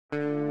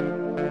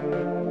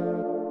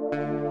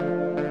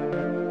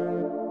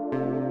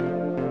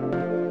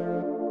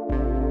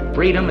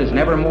freedom is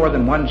never more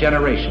than one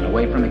generation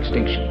away from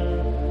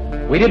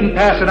extinction. We didn't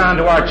pass it on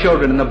to our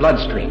children in the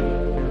bloodstream.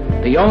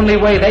 The only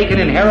way they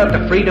can inherit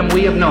the freedom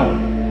we have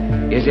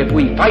known is if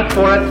we fight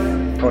for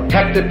it,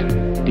 protect it,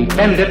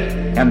 defend it,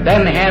 and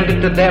then hand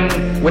it to them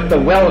with the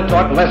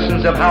well-taught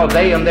lessons of how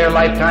they in their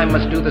lifetime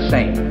must do the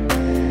same.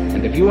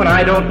 And if you and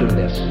I don't do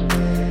this,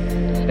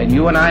 then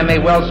you and I may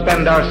well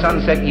spend our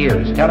sunset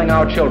years telling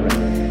our children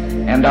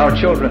and our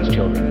children's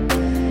children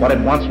what it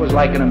once was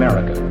like in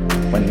America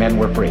when men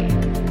were free.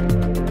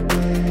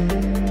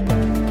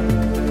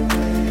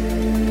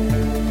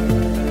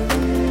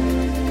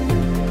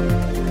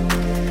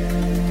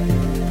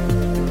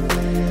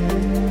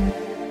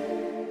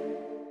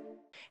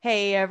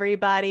 Hey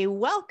everybody,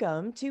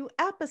 welcome to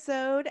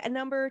episode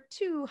number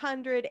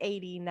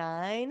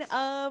 289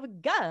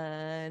 of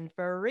Gun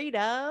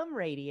Freedom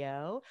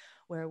Radio,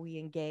 where we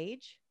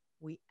engage,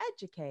 we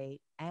educate,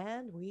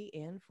 and we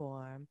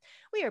inform.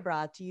 We are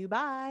brought to you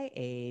by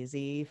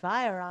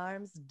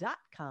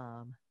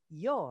azfirearms.com,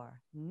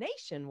 your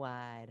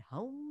nationwide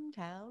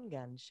hometown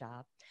gun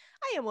shop.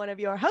 I am one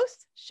of your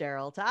hosts,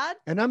 Cheryl Todd.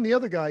 And I'm the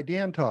other guy,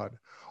 Dan Todd.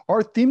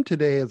 Our theme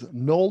today is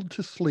Nulled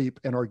to Sleep,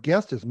 and our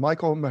guest is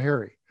Michael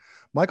Maharrey.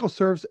 Michael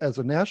serves as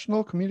a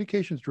National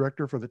Communications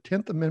Director for the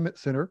 10th Amendment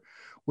Center,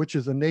 which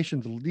is the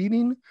nation's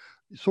leading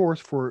source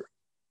for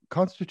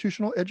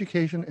constitutional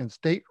education and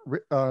state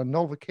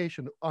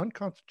nullification of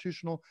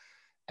unconstitutional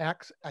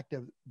acts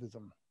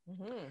activism.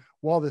 Mm-hmm.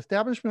 While the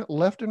establishment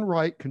left and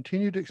right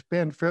continue to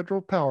expand federal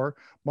power,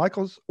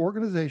 Michael's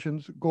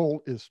organization's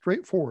goal is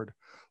straightforward: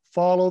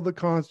 follow the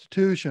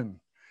Constitution.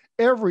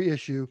 Every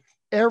issue,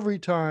 every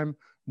time,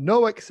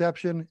 no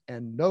exception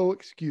and no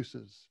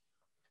excuses.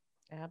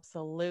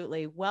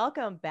 Absolutely.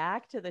 Welcome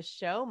back to the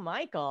show,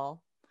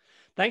 Michael.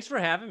 Thanks for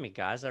having me,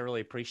 guys. I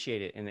really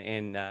appreciate it.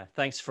 And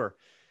thanks for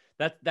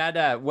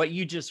that. What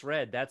you just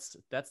read, that's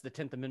the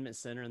 10th Amendment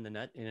Center in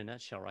a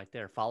nutshell right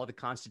there. Follow the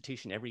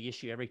Constitution, every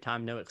issue, every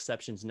time, no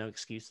exceptions, no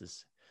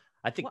excuses.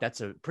 I think that's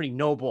a pretty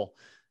noble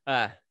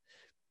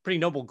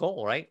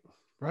goal, right?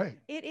 Right.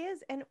 It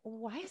is. And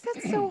why is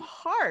that so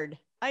hard?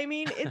 I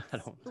mean, it's I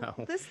don't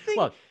know. This thing.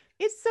 Well,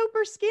 it's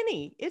super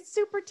skinny. It's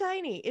super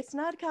tiny. It's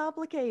not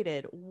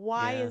complicated.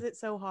 Why is it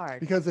so hard?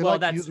 Because they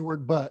like to use the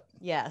word but.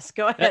 Yes.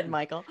 Go ahead,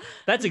 Michael.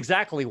 That's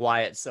exactly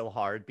why it's so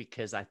hard,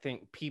 because I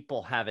think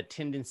people have a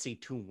tendency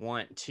to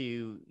want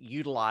to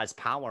utilize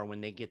power when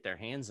they get their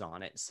hands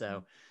on it.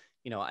 So,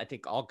 I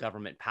think all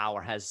government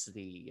power has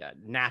the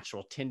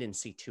natural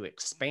tendency to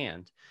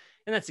expand.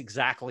 And that's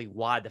exactly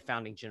why the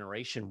founding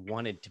generation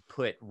wanted to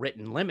put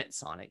written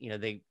limits on it.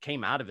 They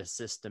came out of a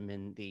system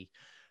in the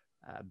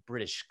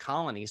British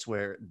colonies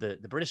where the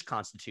British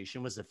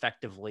Constitution was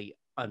effectively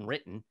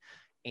unwritten.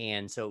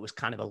 And so it was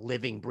kind of a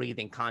living,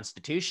 breathing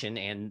constitution.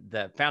 And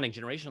the founding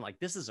generation, like,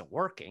 this isn't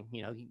working.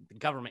 The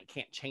government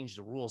can't change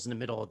the rules in the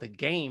middle of the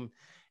game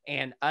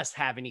and us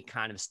have any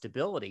kind of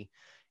stability.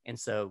 And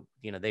so,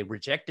 they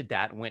rejected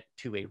that and went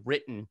to a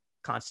written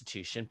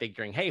constitution,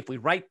 figuring, hey, if we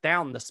write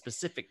down the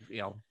specific,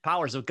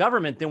 powers of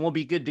government, then we'll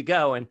be good to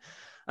go. And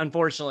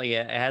unfortunately,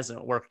 it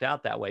hasn't worked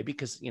out that way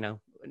because,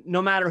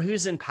 no matter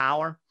who's in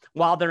power,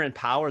 while they're in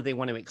power, they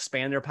want to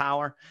expand their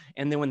power.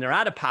 And then when they're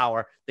out of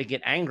power, they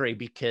get angry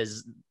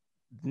because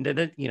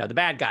the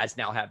bad guys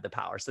now have the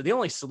power. So the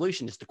only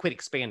solution is to quit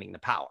expanding the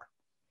power.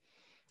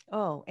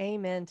 Oh,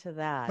 amen to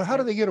that. But how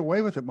do they get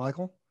away with it,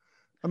 Michael?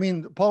 I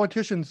mean,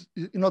 politicians,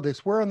 they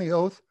swear on the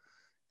oath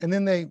and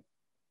then they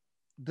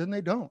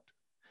don't.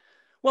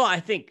 Well,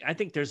 I think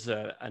there's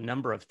a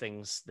number of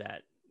things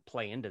that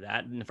play into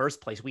that. In the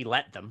first place, we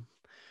let them.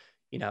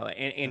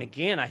 And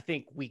again, I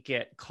think we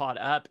get caught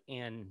up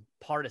in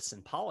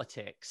partisan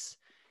politics.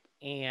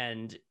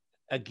 And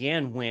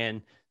again,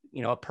 when,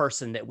 a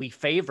person that we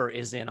favor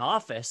is in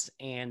office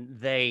and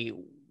they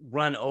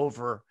run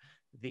over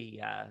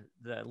the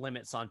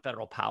limits on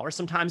federal power,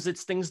 sometimes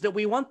it's things that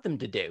we want them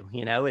to do.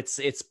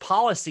 It's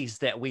policies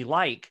that we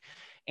like.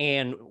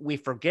 And we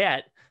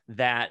forget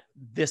that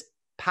this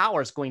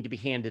power is going to be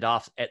handed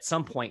off at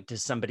some point to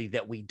somebody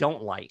that we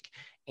don't like.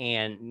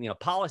 And,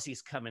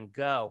 policies come and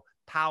go.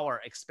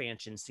 Power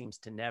expansion seems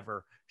to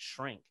never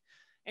shrink.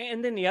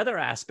 And then the other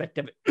aspect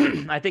of it,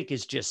 I think,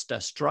 is just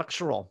a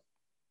structural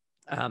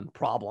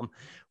problem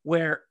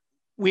where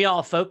we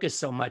all focus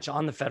so much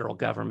on the federal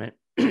government.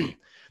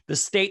 The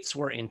states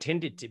were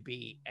intended to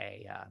be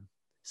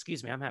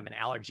excuse me, I'm having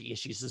allergy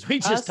issues as we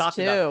just talked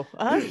about.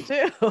 Us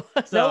too.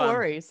 No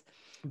worries.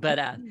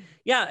 But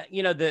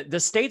the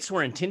states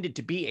were intended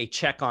to be a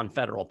check on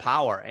federal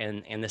power,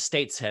 and the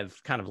states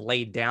have kind of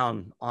laid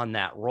down on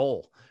that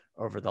role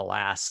over the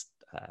last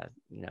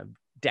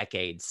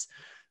decades.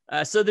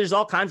 So there's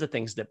all kinds of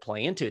things that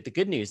play into it. The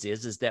good news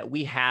is that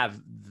we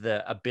have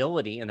the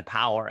ability and the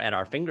power at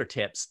our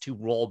fingertips to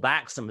roll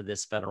back some of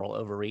this federal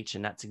overreach,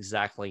 and that's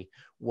exactly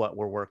what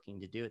we're working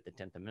to do at the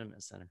 10th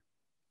Amendment Center.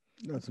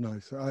 That's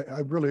nice.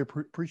 I really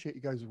appreciate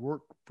you guys'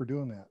 work for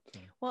doing that. So.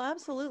 Well,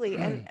 absolutely.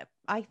 And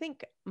I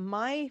think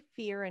my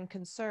fear and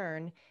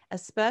concern,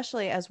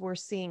 especially as we're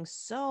seeing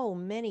so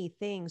many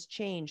things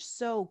change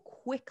so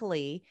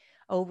quickly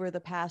over the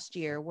past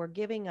year. We're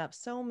giving up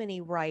so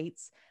many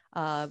rights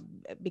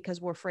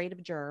because we're afraid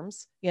of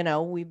germs.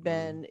 We've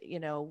been,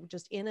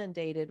 just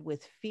inundated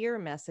with fear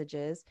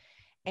messages.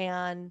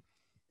 And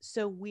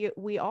so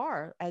we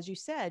are, as you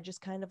said,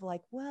 just kind of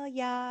like, well,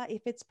 yeah,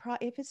 if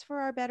it's for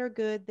our better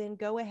good, then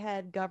go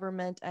ahead,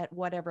 government at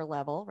whatever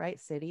level, right?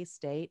 City,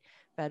 state,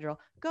 federal,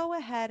 go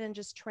ahead and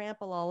just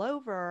trample all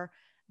over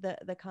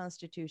the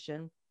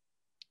Constitution.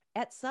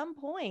 At some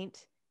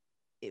point,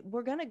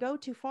 we're going to go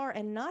too far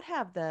and not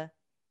have the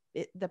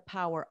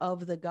power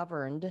of the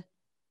governed,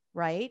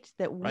 right?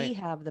 That we Right.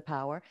 have the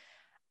power.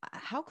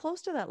 How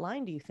close to that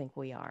line do you think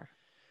we are?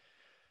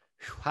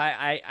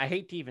 I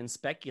hate to even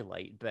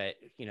speculate, but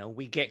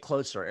we get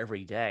closer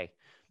every day.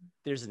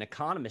 There's an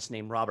economist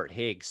named Robert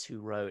Higgs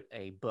who wrote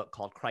a book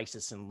called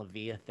Crisis in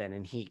Leviathan,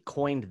 and he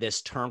coined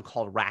this term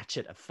called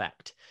ratchet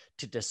effect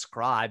to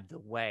describe the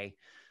way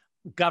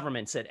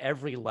governments at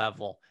every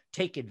level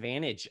take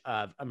advantage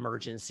of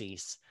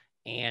emergencies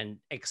and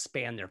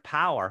expand their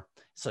power.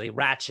 So they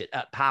ratchet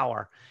up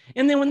power.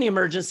 And then when the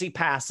emergency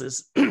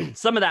passes,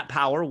 some of that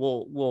power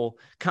will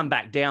come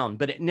back down,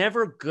 but it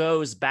never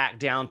goes back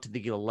down to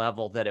the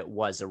level that it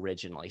was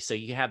originally. So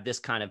you have this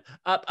kind of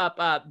up, up,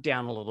 up,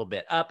 down a little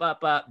bit, up,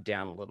 up, up,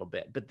 down a little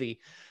bit. But the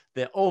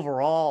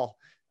overall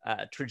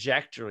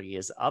trajectory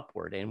is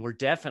upward. And we're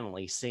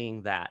definitely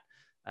seeing that.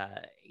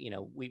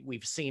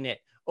 We've seen it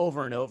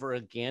over and over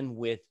again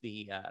with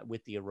the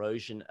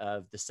erosion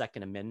of the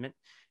Second Amendment.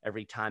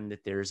 Every time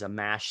that there's a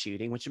mass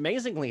shooting, which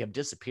amazingly have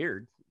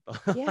disappeared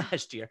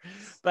last year,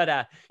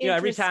 but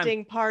every time,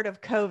 interesting part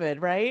of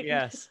COVID, right?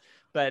 Yes,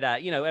 but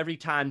every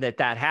time that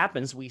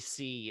happens, we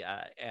see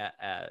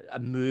a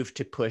move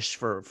to push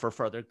for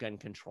further gun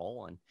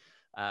control, and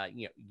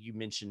you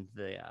mentioned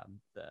the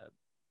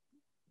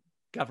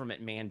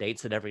government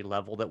mandates at every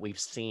level that we've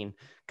seen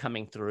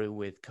coming through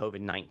with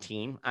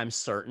COVID-19. I'm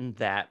certain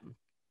that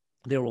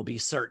there will be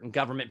certain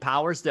government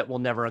powers that will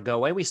never go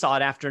away. We saw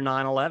it after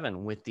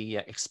 9/11 with the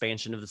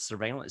expansion of the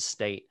surveillance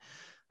state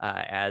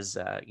as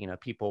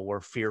people were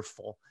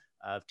fearful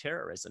of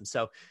terrorism.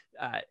 So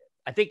I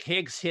think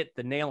Higgs hit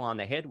the nail on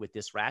the head with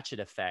this ratchet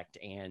effect.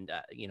 And,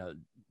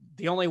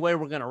 the only way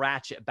we're going to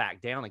ratchet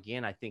back down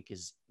again, I think,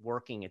 is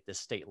working at the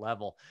state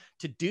level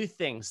to do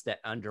things that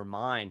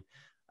undermine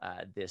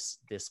this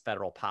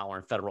federal power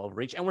and federal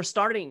overreach. And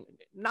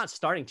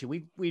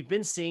we've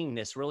been seeing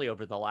this really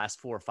over the last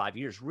 4 or 5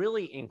 years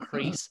really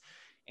increase.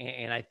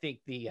 And I think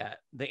the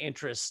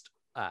interest,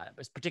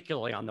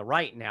 particularly on the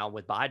right now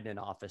with Biden in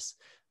office,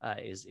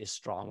 is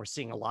strong. We're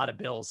seeing a lot of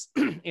bills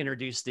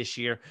introduced this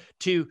year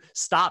to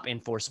stop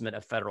enforcement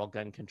of federal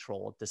gun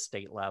control at the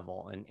state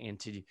level and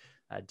to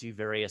do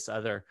various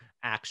other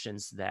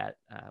actions that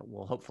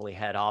will hopefully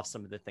head off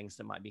some of the things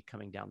that might be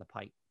coming down the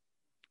pipe.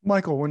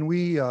 Michael, when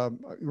we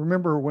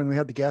remember when we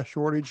had the gas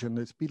shortage and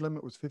the speed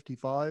limit was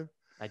 55?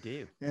 I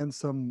do. And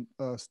some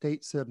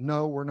states said,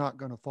 no, we're not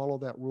going to follow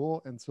that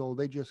rule. And so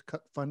they just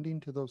cut funding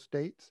to those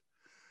states.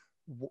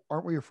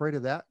 Aren't we afraid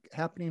of that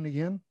happening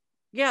again?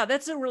 Yeah,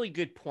 that's a really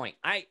good point.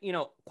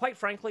 Quite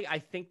frankly, I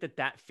think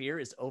that fear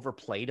is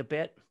overplayed a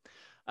bit.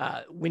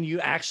 When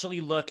you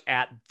actually look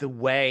at the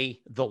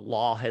way the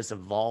law has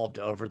evolved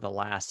over the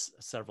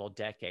last several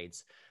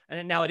decades.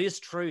 And now it is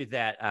true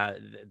that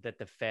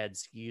the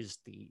feds use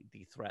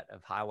the threat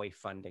of highway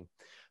funding,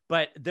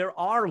 but there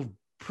are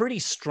pretty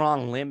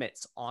strong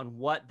limits on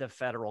what the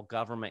federal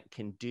government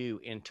can do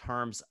in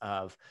terms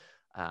of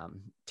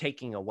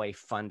taking away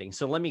funding.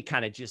 So let me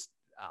kind of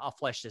I'll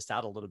flesh this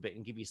out a little bit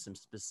and give you some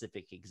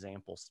specific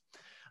examples.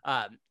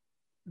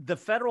 The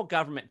federal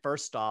government,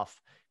 first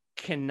off,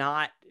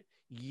 cannot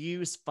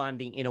use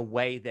funding in a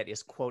way that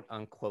is quote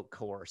unquote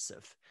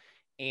coercive.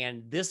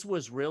 And this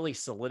was really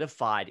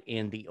solidified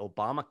in the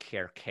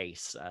Obamacare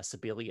case,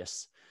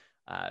 Sebelius,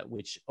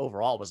 which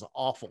overall was an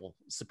awful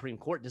Supreme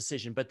Court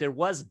decision, but there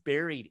was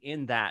buried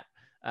in that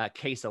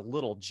case a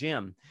little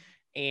gem.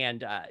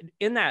 And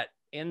in that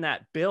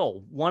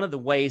bill, one of the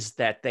ways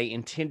that they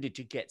intended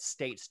to get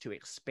states to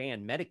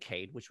expand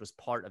Medicaid, which was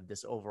part of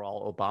this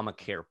overall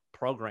Obamacare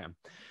program,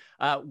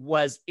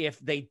 was if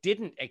they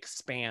didn't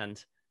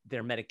expand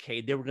their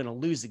Medicaid, they were going to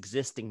lose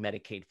existing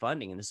Medicaid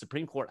funding. And the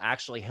Supreme Court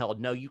actually held,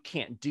 no, you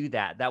can't do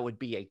that. That would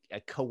be a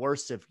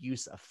coercive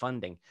use of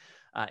funding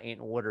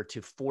in order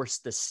to force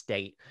the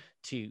state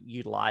to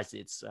utilize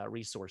its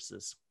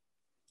resources.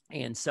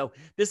 And so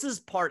this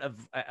is part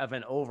of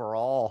an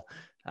overall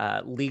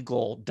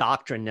legal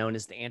doctrine known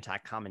as the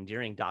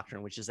anti-commandeering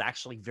doctrine, which is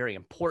actually very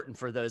important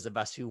for those of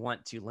us who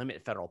want to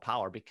limit federal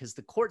power, because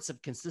the courts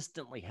have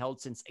consistently held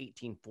since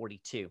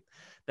 1842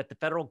 that the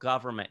federal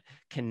government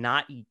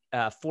cannot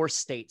force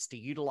states to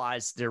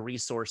utilize their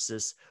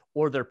resources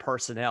or their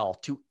personnel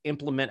to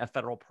implement a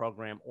federal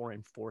program or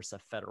enforce a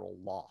federal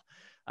law.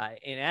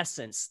 In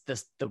essence,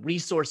 the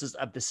resources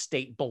of the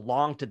state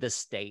belong to the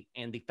state,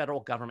 and the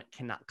federal government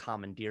cannot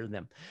commandeer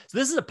them. So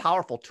this is a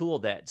powerful tool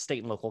that state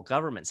and local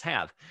governments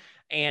have,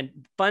 and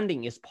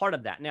funding is part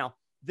of that. Now,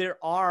 there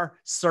are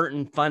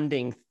certain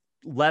funding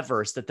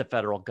levers that the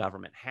federal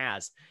government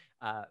has.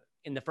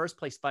 in the first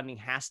place, funding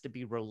has to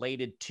be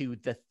related to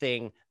the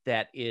thing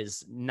that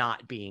is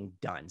not being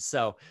done.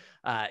 So,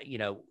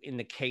 in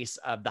the case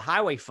of the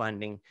highway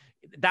funding,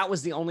 that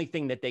was the only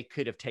thing that they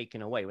could have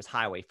taken away was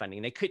highway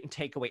funding. They couldn't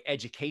take away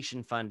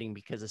education funding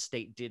because the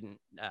state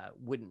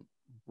wouldn't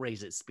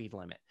raise its speed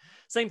limit.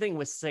 Same thing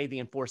with, say, the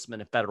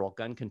enforcement of federal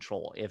gun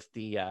control. If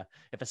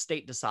a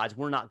state decides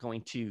we're not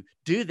going to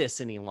do this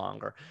any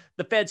longer,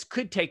 the feds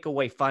could take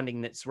away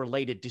funding that's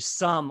related to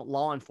some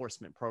law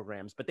enforcement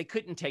programs, but they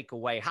couldn't take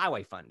away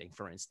highway funding,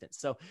 for instance.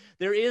 So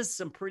there is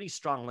some pretty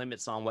strong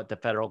limits on what the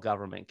federal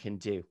government can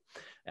do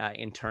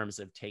in terms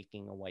of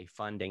taking away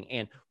funding.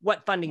 And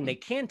what funding they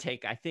can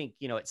take, I think,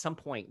 at some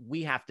point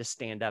we have to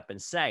stand up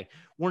and say,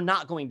 we're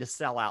not going to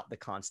sell out the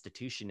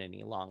Constitution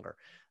any longer.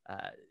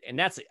 And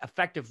that's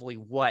effectively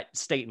what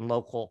state and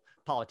local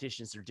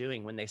politicians are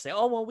doing when they say,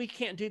 oh, well, we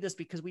can't do this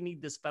because we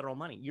need this federal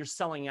money. You're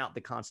selling out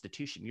the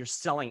Constitution. You're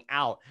selling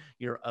out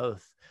your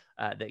oath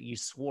that you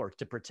swore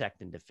to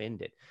protect and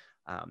defend it.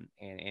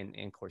 And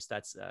of course,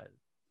 that's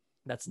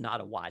not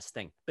a wise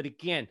thing. But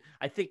again,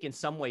 I think in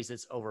some ways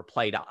it's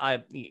overplayed.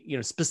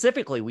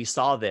 Specifically, we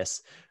saw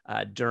this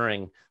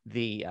during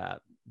the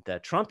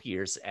Trump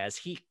years as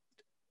he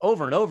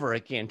over and over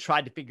again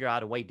tried to figure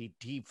out a way to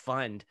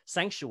defund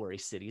sanctuary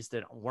cities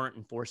that weren't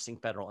enforcing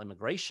federal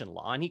immigration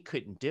law, and he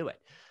couldn't do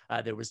it.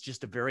 There was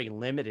just a very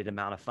limited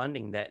amount of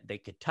funding that they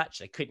could touch.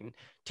 They couldn't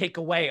take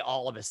away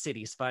all of a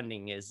city's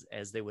funding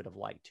as they would have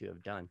liked to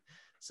have done.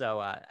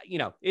 So,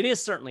 it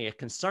is certainly a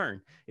concern.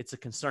 It's a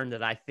concern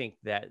that I think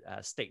that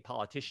state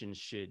politicians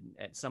should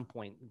at some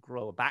point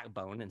grow a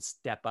backbone and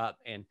step up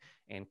and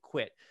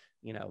quit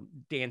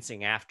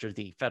dancing after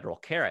the federal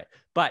carrot.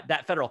 But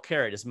that federal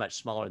carrot is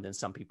much smaller than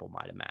some people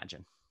might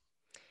imagine.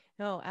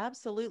 No,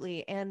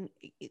 absolutely. And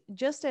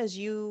just as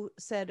you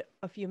said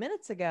a few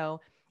minutes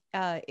ago,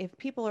 if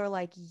people are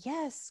like,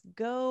 yes,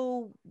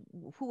 go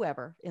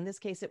whoever, in this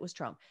case, it was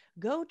Trump,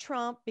 go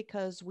Trump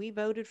because we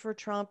voted for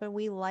Trump and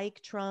we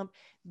like Trump,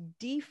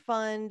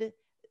 defund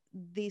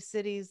these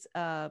cities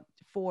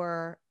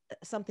for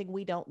something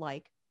we don't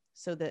like.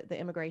 So the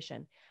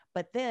immigration,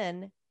 but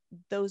then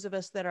those of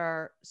us that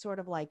are sort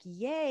of like,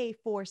 yay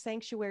for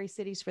sanctuary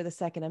cities for the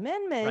Second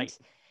Amendment,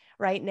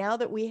 right now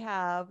that we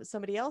have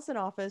somebody else in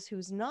office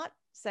who's not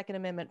Second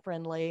Amendment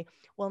friendly,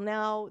 well,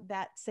 now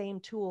that same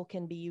tool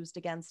can be used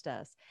against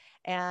us.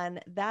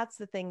 And that's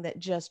the thing that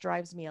just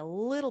drives me a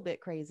little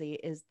bit crazy,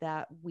 is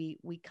that we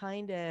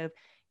kind of,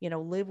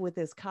 live with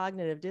this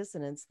cognitive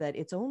dissonance that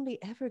it's only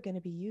ever going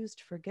to be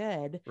used for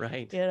good.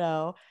 Right.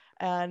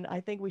 And I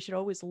think we should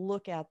always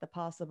look at the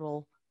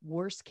possible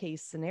worst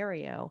case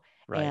scenario.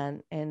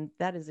 Right. And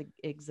that is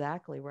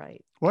exactly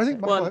right. Well, I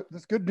think, Michael,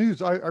 that's good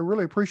news. I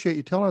really appreciate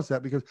you telling us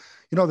that, because,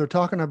 they're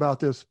talking about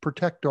this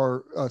protect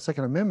our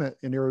Second Amendment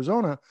in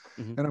Arizona.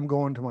 Mm-hmm. And I'm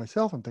going to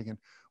myself and thinking,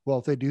 well,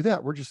 if they do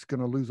that, we're just going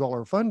to lose all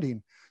our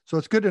funding. So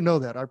it's good to know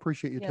that. I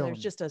appreciate you telling me.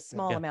 There's just a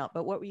small amount.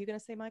 But what were you going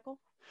to say, Michael?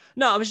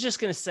 No, I was just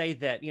going to say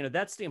that,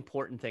 that's the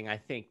important thing. I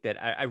think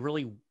that I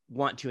really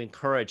want to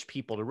encourage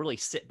people to really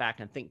sit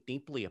back and think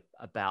deeply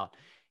about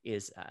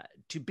is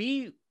to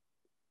be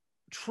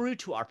true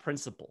to our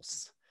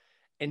principles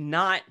and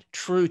not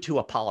true to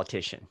a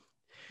politician.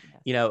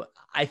 Yes.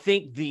 I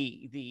think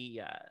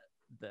the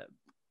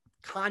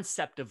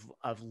concept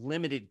of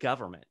limited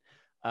government,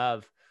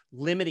 of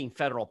limiting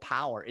federal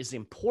power, is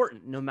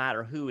important no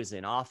matter who is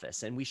in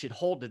office. And we should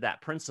hold to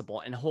that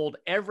principle and hold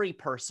every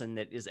person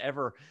that is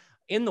ever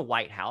in the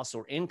White House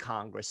or in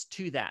Congress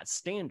to that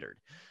standard.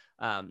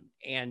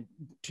 And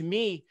to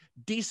me,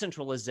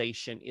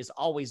 decentralization is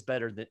always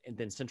better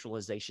than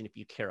centralization if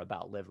you care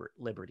about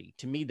liberty.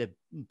 To me, the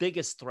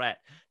biggest threat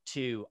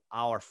to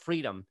our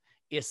freedom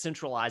is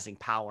centralizing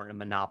power in a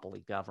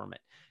monopoly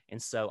government.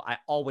 And so I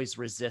always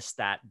resist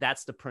that.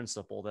 That's the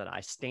principle that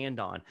I stand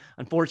on.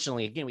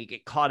 Unfortunately, again, we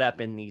get caught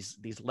up in these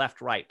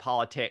left-right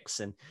politics,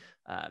 and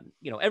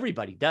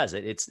everybody does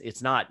it.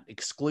 It's not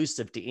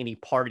exclusive to any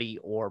party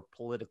or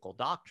political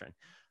doctrine.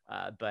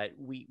 But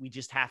we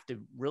just have to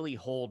really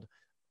hold,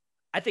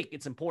 I think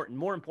it's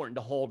more important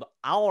to hold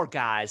our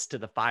guys to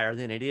the fire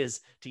than it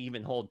is to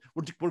even hold.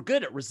 We're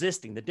good at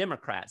resisting the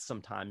Democrats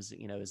sometimes,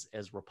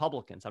 as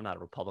Republicans. I'm not a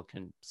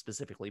Republican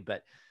specifically,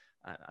 but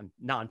I'm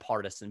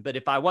nonpartisan. But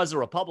if I was a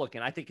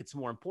Republican, I think it's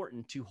more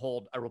important to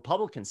hold a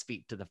Republican's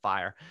feet to the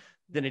fire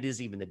than it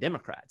is even the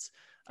Democrats.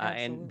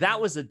 And that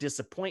was a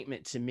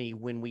disappointment to me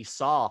when we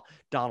saw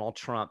Donald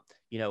Trump,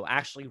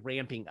 actually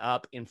ramping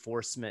up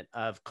enforcement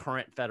of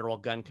current federal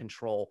gun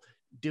control,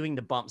 doing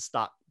the bump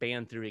stock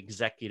ban through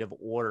executive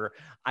order.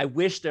 I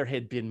wish there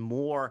had been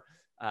more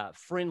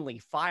friendly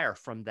fire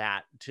from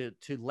that to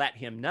let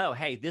him know,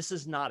 hey, this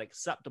is not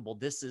acceptable.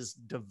 This is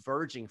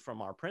diverging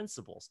from our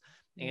principles.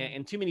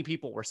 And too many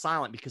people were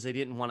silent because they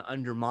didn't want to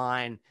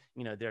undermine,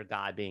 their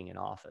guy being in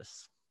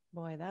office.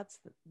 Boy, that's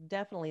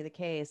definitely the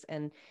case.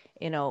 And,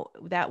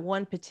 that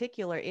one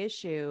particular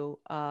issue,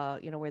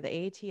 where the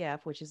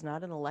ATF, which is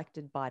not an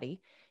elected body,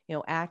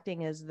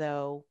 acting as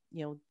though,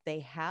 they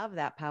have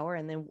that power,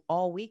 and then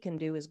all we can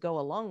do is go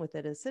along with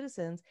it as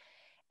citizens.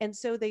 And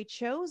so they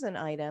chose an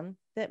item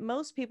that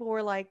most people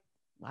were like,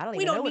 I don't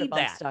We even don't know what a need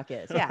bump that. stock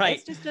is. Yeah, Right.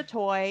 it's just a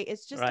toy.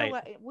 It's just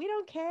Right. we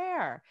don't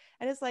care.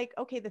 And it's like,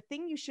 okay, the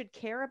thing you should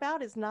care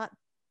about is not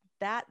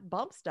that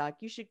bump stock.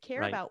 You should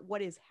care Right. about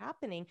what is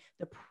happening,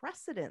 the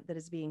precedent that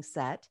is being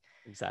set.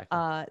 Exactly.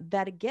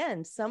 That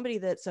again, somebody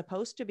that's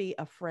supposed to be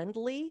a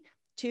friendly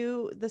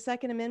to the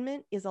Second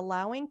Amendment is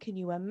allowing. Can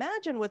you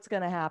imagine what's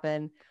going to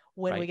happen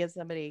when we Right. get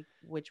somebody,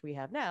 which we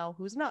have now,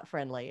 who's not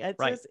friendly? It's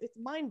Right. just, it's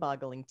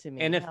mind-boggling to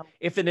me. And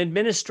if an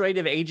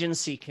administrative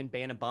agency can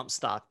ban a bump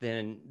stock,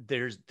 then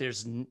there's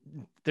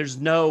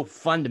no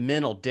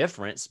fundamental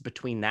difference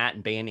between that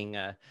and banning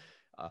a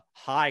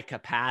high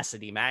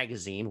capacity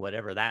magazine,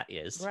 whatever that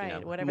is,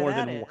 Right, whatever more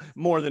that than is.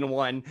 more than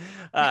one,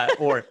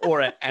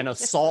 or an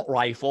assault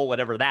rifle,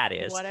 whatever that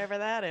is. Whatever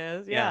that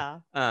is,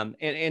 yeah.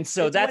 And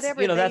so it's that's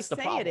whatever that's they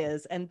the say problem. it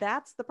is, and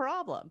that's the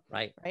problem.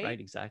 Right,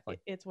 exactly.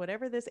 It's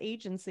whatever this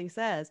agency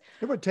says.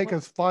 It would take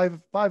us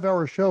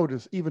 5-hour show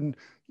to even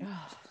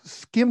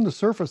skim the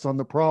surface on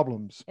the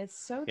problems. It's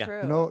so Yeah.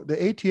 true. You know,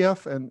 the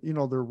ATF and, you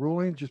know, their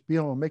ruling, just being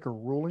able to make a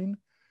ruling,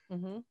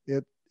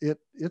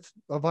 it's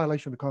a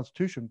violation of the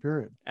Constitution,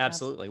 period.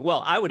 Absolutely.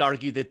 Well, I would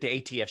argue that the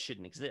ATF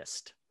shouldn't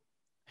exist.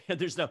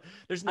 There's no.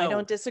 I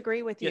don't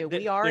disagree with you. Yeah,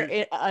 we are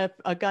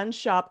a gun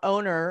shop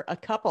owner, a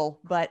couple,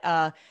 but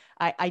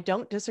I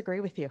don't disagree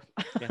with you.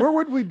 Yeah. Where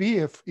would we be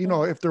if, you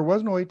know, if there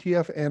was no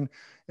ATF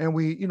and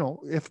we, you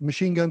know, if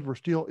machine guns were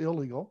still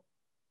illegal,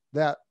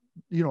 that,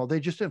 you know, they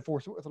just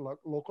enforce it with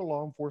local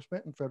law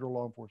enforcement and federal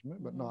law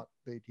enforcement, but not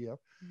the ATF.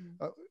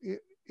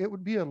 It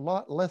would be a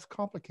lot less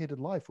complicated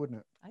life, wouldn't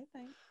it? I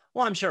think.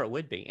 Well, I'm sure it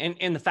would be.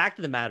 And the fact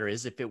of the matter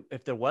is,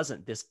 if there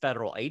wasn't this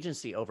federal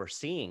agency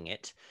overseeing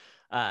it,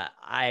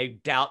 I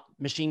doubt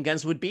machine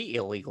guns would be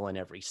illegal in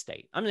every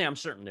state. I mean, I'm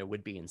certain there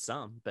would be in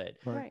some, but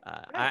Right.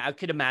 I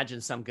could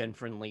imagine some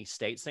gun-friendly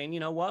states saying, you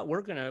know what,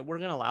 we're gonna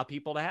allow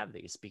people to have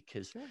these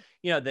because,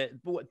 you know,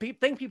 the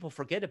thing people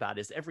forget about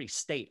is every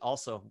state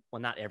also,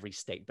 well, not every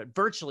state, but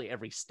virtually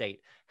every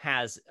state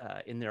has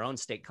in their own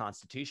state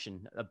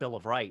constitution a Bill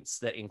of Rights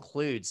that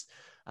includes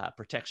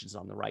protections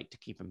on the right to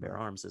keep and bear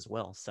arms as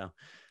well. So,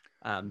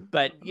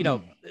 but you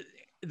know,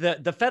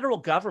 the federal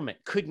government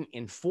couldn't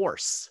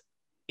enforce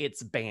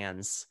its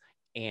bans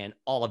and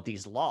all of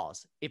these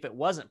laws if it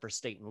wasn't for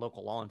state and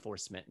local law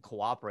enforcement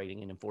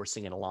cooperating and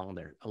enforcing it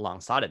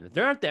alongside of it.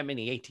 There aren't that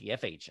many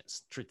ATF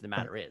agents. Truth of the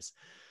matter is,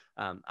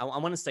 I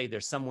want to say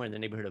there's somewhere in the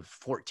neighborhood of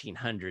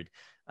 1,400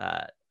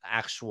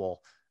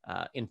 actual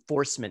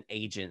enforcement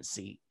agents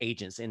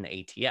in the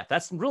ATF.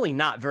 That's really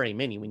not very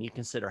many when you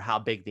consider how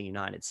big the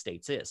United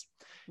States is.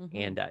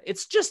 And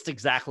it's just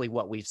exactly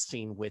what we've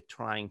seen with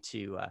trying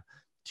to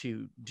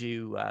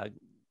do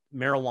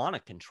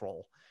marijuana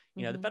control.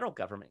 You know, the federal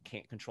government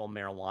can't control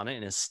marijuana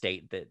in a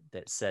state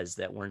that says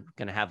that we're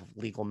going to have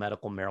legal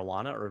medical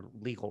marijuana or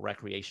legal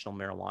recreational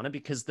marijuana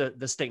because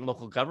the state and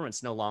local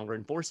government's no longer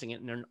enforcing it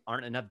and there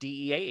aren't enough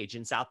DEA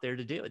agents out there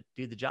to do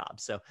the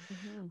job. So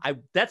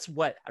that's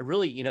what I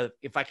really, you know,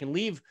 if I can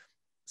leave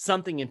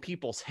something in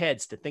people's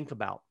heads to think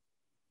about,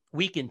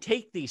 we can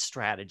take these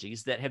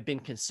strategies that have been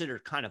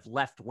considered kind of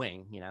left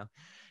wing, you know,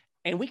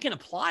 and we can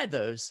apply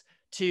those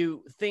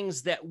to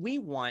things that we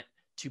want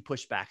to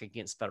push back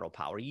against federal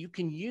power. You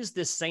can use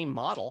this same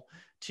model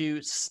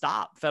to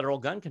stop federal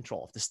gun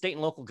control. If the state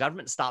and local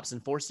government stops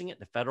enforcing it,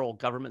 the federal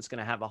government's going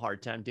to have a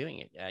hard time doing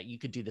it. You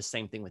could do the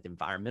same thing with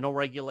environmental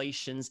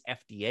regulations,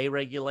 FDA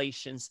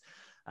regulations,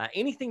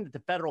 anything that the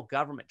federal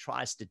government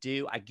tries to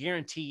do. I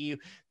guarantee you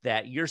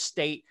that your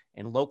state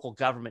and local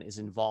government is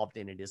involved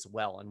in it as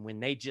well. And when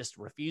they just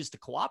refuse to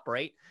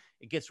cooperate,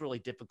 it gets really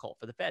difficult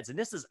for the feds. And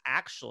this is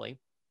actually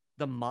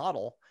the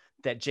model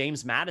that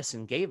James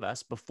Madison gave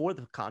us before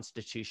the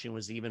Constitution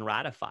was even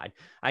ratified.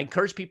 I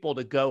encourage people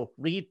to go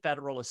read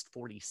Federalist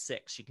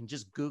 46. You can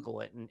just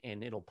Google it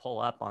and it'll pull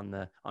up on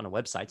a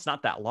website. It's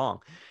not that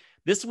long.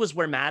 This was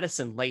where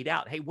Madison laid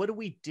out, hey, what do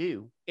we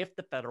do if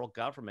the federal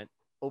government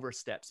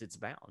oversteps its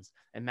bounds?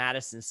 And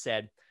Madison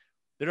said,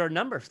 there are a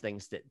number of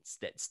things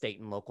that state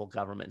and local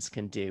governments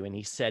can do. And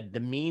he said the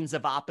means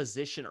of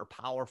opposition are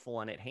powerful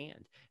and at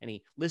hand. And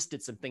he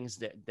listed some things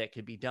that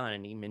could be done.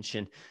 And he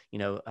mentioned, you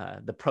know,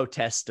 the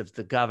protest of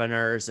the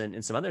governors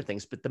and some other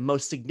things. But the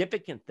most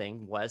significant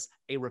thing was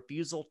a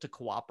refusal to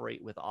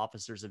cooperate with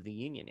officers of the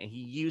union. And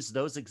he used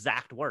those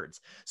exact words.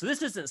 So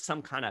this isn't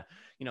some kind of,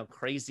 you know,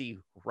 crazy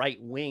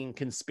right-wing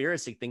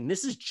conspiracy thing.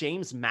 This is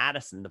James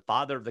Madison, the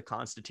father of the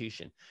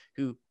Constitution,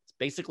 who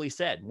basically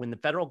said when the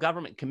federal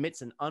government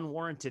commits an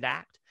unwarranted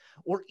act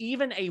or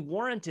even a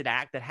warranted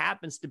act that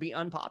happens to be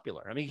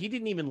unpopular. I mean, he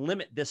didn't even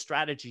limit this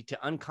strategy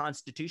to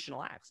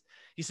unconstitutional acts.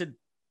 He said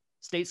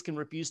states can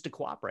refuse to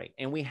cooperate.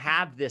 And we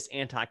have this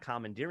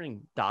anti-commandeering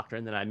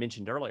doctrine that I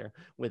mentioned earlier,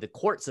 where the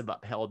courts have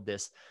upheld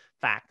this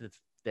fact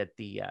that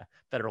the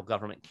federal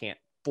government can't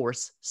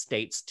force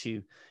states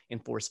to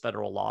enforce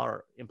federal law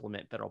or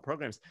implement federal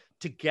programs.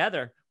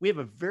 Together, we have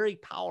a very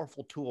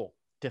powerful tool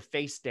to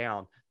face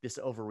down this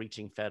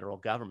overreaching federal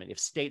government. If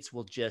states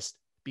will just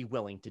be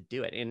willing to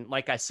do it. And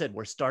like I said,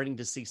 we're starting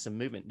to see some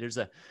movement. There's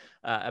a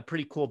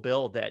pretty cool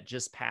bill that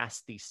just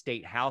passed the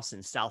state house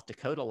in South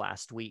Dakota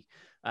last week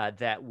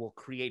that will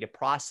create a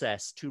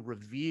process to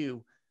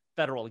review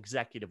federal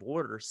executive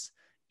orders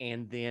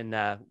and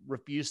then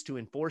refuse to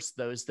enforce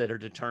those that are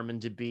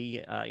determined to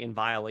be in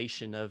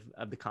violation of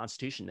the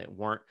Constitution, that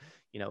weren't,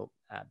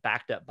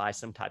 backed up by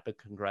some type of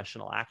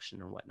congressional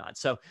action or whatnot.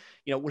 So,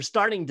 we're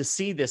starting to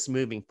see this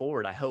moving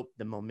forward. I hope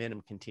the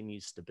momentum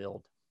continues to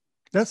build.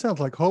 That sounds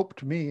like hope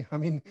to me. I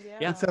mean,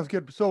 Yeah. it sounds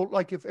good. So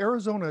like if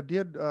Arizona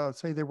did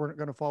say they weren't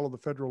going to follow the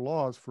federal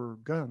laws for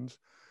guns,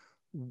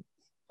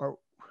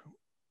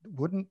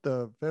 wouldn't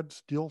the feds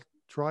still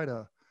try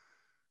to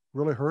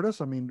really hurt us?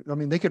 I mean,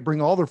 they could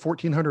bring all their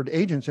 1,400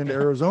 agents into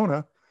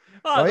Arizona.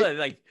 Right?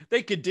 Like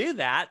they could do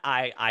that.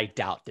 I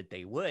doubt that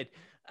they would.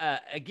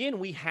 Again,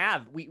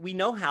 we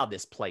know how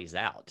this plays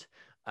out.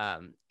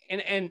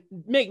 And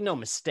make no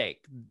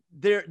mistake,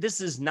 this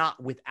is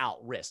not without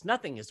risk.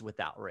 Nothing is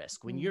without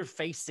risk. When you're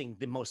facing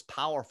the most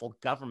powerful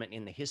government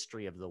in the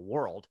history of the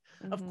world,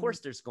 of course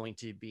there's going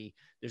to be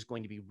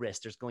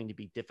risk, there's going to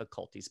be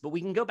difficulties. But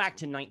we can go back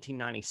to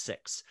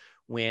 1996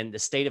 when the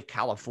state of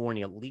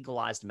California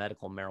legalized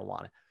medical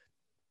marijuana.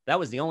 That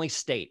was the only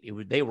state.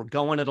 They were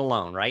going it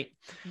alone, right?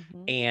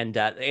 And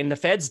the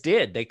feds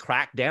did. They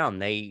cracked down.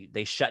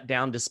 They shut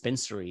down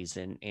dispensaries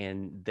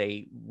and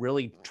they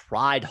really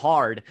tried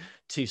hard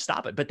to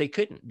stop it, but they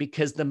couldn't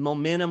because the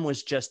momentum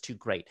was just too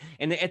great.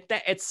 And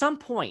at some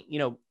point,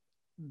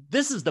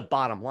 this is the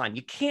bottom line.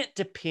 You can't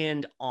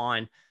depend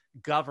on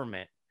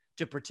government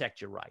to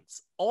protect your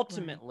rights.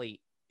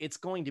 Ultimately, it's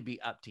going to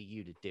be up to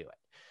you to do it.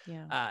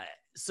 Yeah.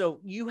 So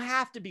you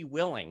have to be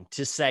willing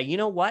to say, you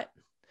know what?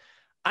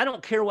 I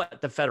don't care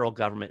what the federal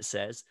government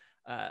says.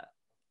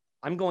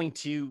 I'm going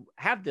to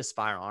have this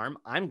firearm.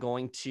 I'm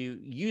going to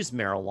use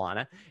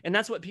marijuana. And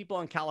that's what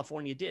people in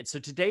California did. So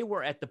today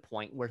we're at the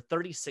point where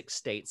 36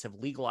 states have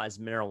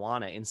legalized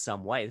marijuana in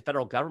some way. The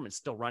federal government's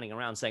still running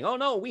around saying, oh,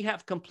 no, we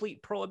have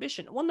complete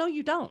prohibition. Well, no,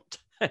 you don't.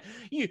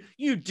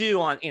 you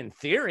do in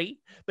theory,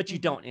 but you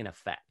don't in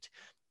effect.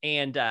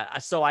 And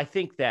so I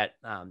think that,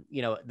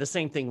 the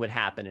same thing would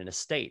happen in a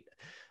state.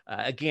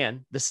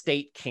 Again, the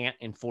state can't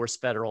enforce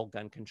federal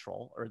gun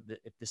control, or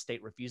if the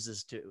state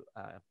refuses to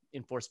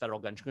enforce federal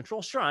gun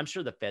control, sure, I'm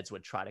sure the feds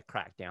would try to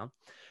crack down.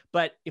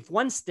 But if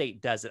one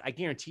state does it, I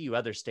guarantee you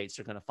other states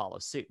are going to follow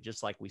suit,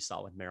 just like we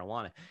saw with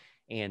marijuana.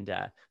 And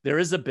there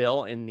is a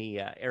bill in the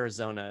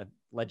Arizona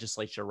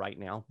legislature right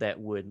now that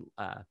would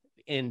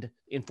end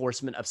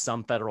enforcement of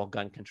some federal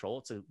gun control.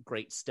 It's a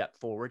great step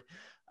forward.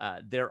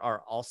 There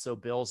are also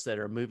bills that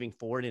are moving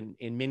forward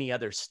in many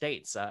other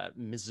states,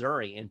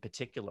 Missouri in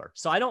particular.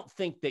 So I don't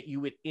think that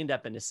you would end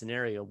up in a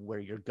scenario where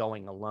you're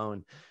going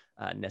alone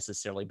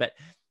necessarily. But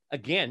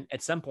again,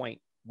 at some point,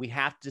 we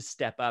have to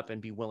step up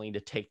and be willing to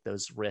take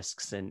those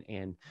risks.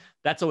 And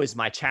that's always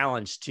my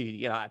challenge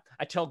to,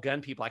 I tell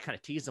gun people, I kind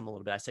of tease them a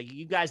little bit. I say,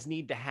 you guys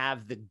need to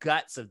have the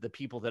guts of the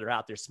people that are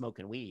out there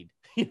smoking weed,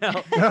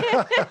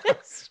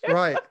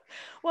 Right.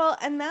 Well,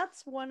 and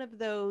that's one of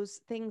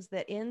those things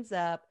that ends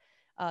up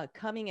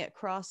coming at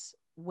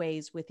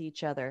crossways with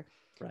each other.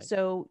 Right.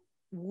 So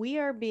we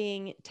are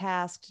being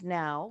tasked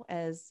now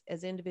as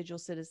individual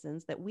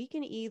citizens that we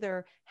can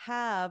either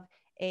have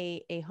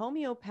a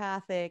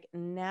homeopathic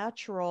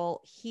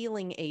natural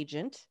healing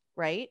agent,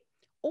 right?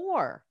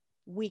 Or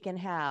we can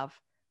have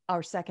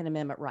our Second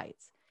Amendment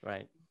rights.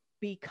 Right.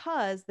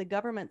 Because the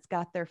government's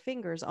got their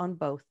fingers on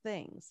both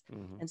things.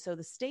 And so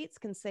the states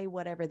can say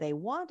whatever they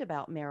want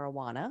about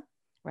marijuana,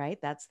 right?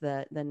 That's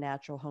the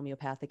natural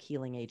homeopathic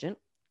healing agent.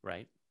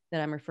 Right.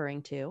 That I'm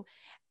referring to.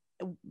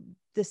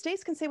 The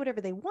states can say whatever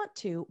they want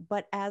to,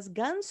 but as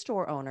gun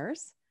store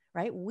owners,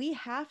 right, we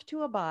have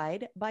to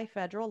abide by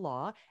federal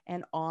law.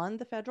 And on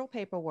the federal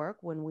paperwork,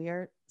 when we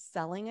are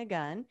selling a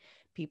gun,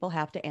 people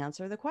have to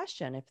answer the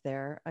question if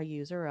they're a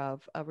user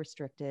of a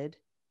restricted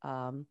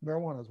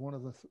marijuana is one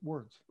of the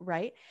words.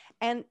 Right.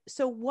 And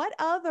so what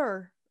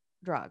other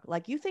drug,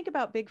 like you think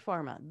about big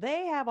pharma,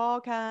 they have all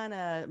kind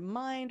of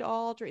mind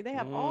altering, they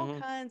have all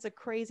kinds of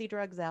crazy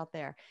drugs out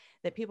there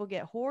that people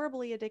get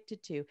horribly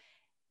addicted to.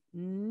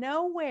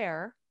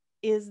 Nowhere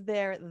is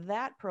there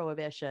that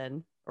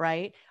prohibition,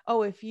 right?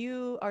 Oh, if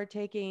you are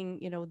taking,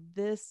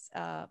 this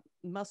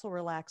muscle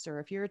relaxer,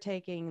 if you're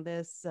taking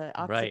this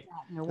Oxycontin right.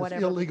 or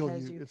whatever, it's illegal.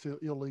 It's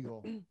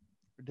illegal,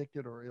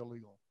 addicted or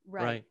illegal.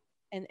 Right.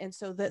 And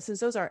so that since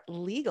those are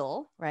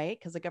legal, right,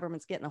 because the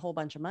government's getting a whole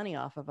bunch of money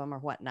off of them or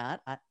whatnot,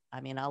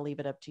 I mean, I'll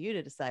leave it up to you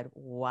to decide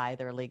why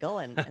they're legal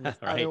and this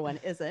right. other one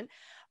isn't.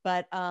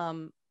 But,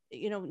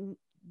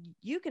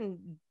 you can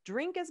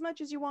drink as much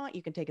as you want.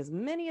 You can take as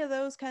many of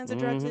those kinds of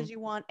drugs as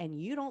you want,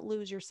 and you don't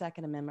lose your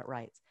Second Amendment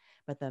rights.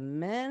 But the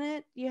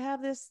minute you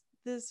have this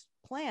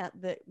plant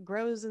that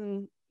grows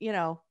in,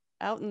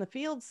 out in the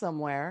field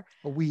somewhere,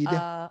 a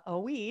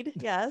weed,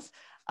 yes.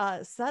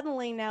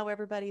 Suddenly now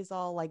everybody's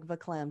all like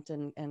verklempt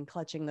and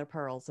clutching their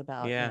pearls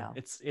about,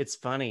 It's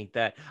funny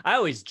that I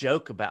always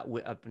joke about,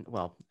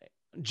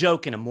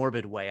 joke in a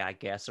morbid way, I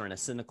guess, or in a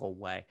cynical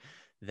way,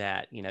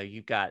 that, you know,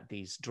 you've got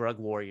these drug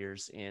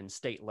warriors in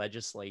state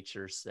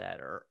legislatures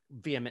that are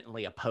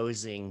vehemently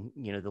opposing,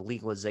 you know, the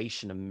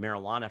legalization of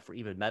marijuana for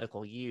even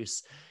medical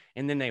use.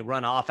 And then they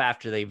run off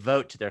after they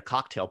vote to their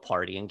cocktail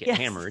party and get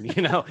hammered,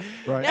 you know.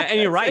 Right. And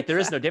you're right, there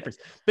is no difference.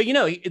 But, you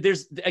know,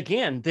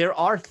 there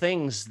are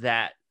things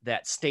that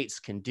states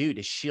can do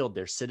to shield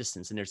their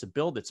citizens. And there's a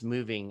bill that's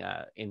moving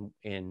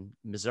in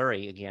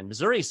Missouri. Again,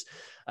 Missouri's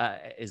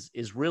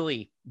is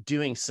really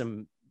doing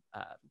some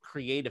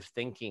creative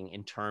thinking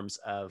in terms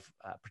of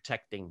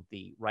protecting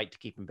the right to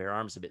keep and bear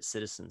arms of its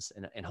citizens.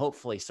 And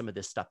hopefully some of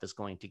this stuff is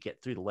going to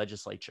get through the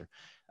legislature.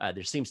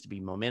 There seems to be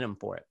momentum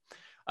for it.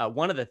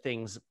 One of the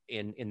things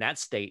in that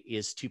state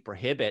is to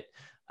prohibit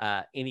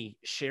any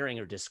sharing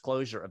or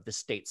disclosure of the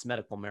state's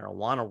medical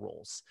marijuana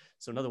rules.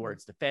 So in other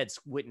words, the feds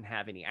wouldn't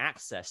have any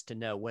access to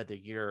know whether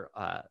you're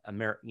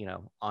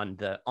on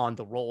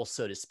the roll,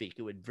 so to speak.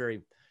 It would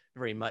very,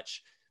 very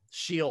much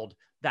shield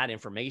that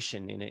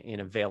information in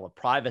a veil of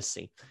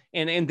privacy.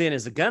 And then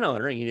as a gun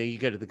owner, you know, you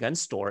go to the gun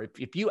store.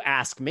 If you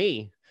ask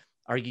me,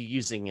 are you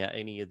using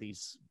any of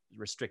these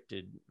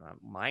restricted?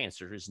 My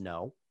answer is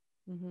no.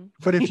 Mm-hmm.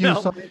 But if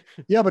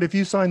but if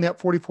you sign that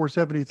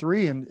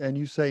 4473 and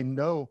you say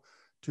no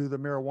to the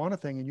marijuana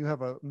thing and you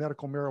have a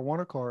medical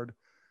marijuana card,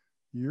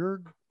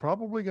 you're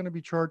probably going to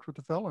be charged with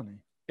a felony.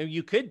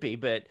 You could be,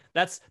 but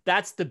that's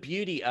the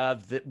beauty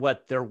of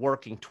what they're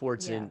working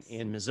towards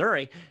in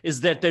Missouri, is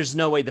that there's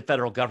no way the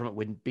federal government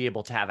would be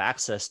able to have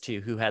access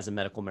to who has a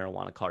medical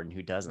marijuana card and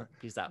who doesn't,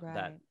 because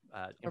that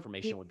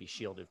information would be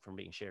shielded from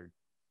being shared.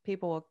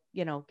 People will,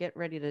 you know, get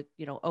ready to,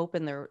 you know,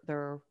 open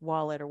their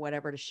wallet or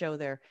whatever to show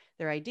their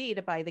ID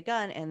to buy the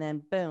gun, and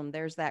then boom,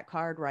 there's that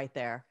card right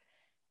there,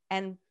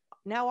 and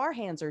now our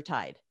hands are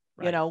tied.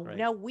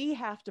 Now we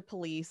have to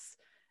police,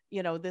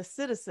 you know, this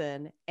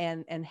citizen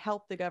and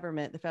help the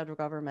federal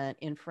government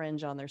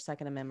infringe on their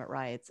Second Amendment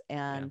rights.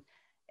 And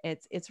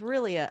it's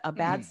really a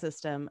bad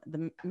system.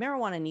 The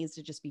marijuana needs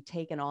to just be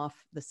taken off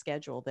the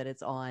schedule that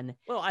it's on.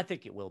 Well, I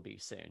think it will be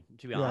soon,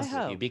 to be honest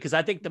with you, because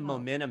I think the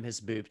momentum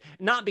has moved,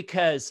 not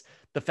because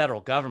the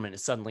federal government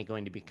is suddenly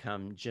going to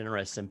become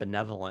generous and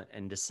benevolent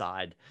and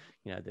decide,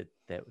 you know, that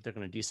they're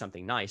going to do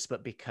something nice,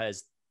 but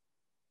because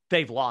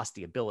they've lost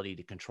the ability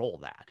to control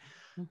that.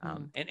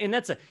 Mm-hmm. And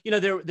that's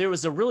there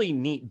was a really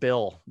neat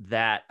bill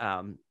that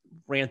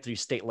ran through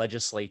state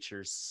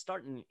legislatures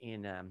starting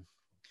in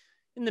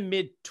the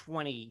mid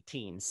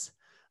 2010s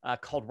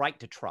called Right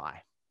to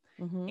Try.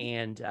 Mm-hmm.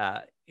 And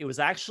it was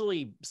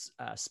actually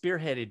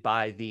spearheaded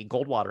by the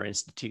Goldwater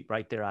Institute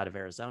right there out of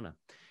Arizona.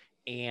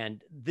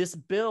 And this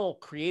bill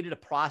created a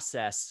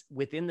process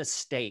within the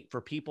state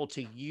for people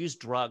to use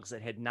drugs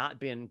that had not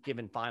been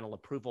given final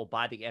approval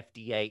by the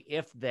FDA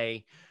if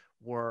they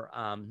were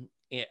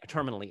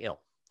terminally ill.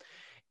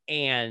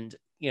 And,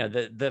 you know,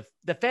 the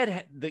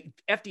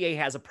FDA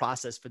has a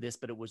process for this,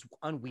 but it was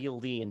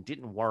unwieldy and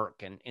didn't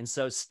work. And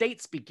so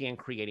states began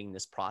creating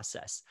this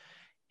process,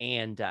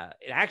 and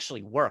it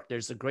actually worked.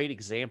 There's a great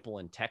example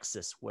in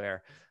Texas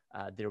where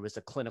there was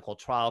a clinical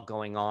trial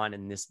going on,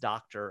 and this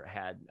doctor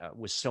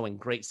was showing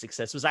great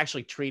success. It was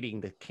actually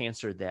treating the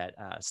cancer that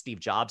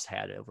Steve Jobs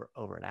had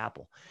over at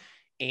Apple.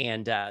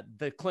 And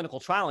the clinical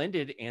trial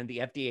ended, and the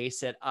FDA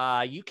said,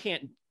 you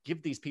can't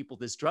give these people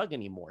this drug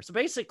anymore. So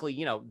basically,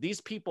 you know,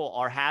 these people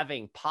are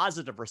having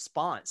positive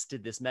response to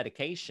this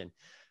medication,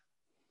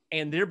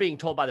 and they're being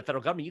told by the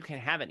federal government, you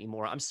can't have it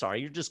anymore. I'm sorry,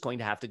 you're just going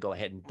to have to go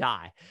ahead and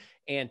die.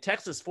 And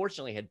Texas,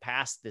 fortunately, had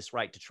passed this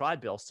Right to Try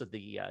bill. So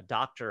the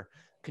doctor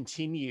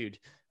continued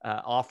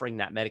offering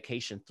that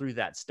medication through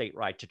that state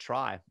Right to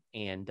Try.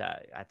 And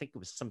I think it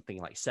was something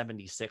like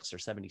 76 or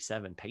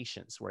 77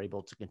 patients were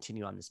able to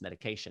continue on this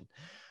medication.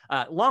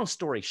 Long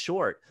story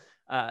short,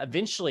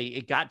 eventually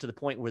it got to the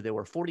point where there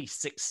were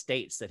 46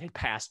 states that had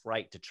passed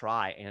Right to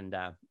Try. And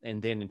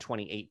then in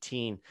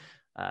 2018,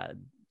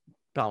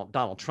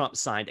 Donald Trump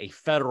signed a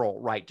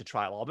federal Right to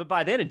Try law, but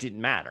by then it didn't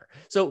matter.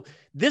 So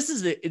this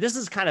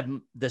is kind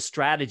of the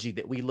strategy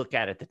that we look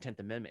at the 10th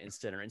Amendment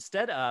Center.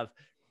 Instead of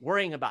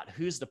worrying about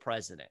who's the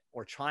president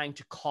or trying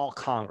to call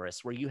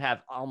Congress, where you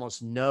have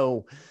almost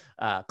no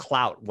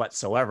clout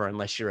whatsoever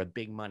unless you're a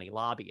big money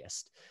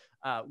lobbyist,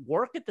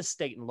 work at the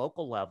state and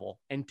local level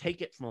and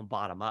take it from a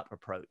bottom-up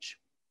approach.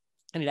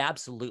 And it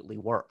absolutely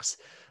works.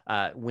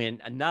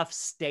 When enough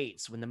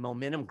states, when the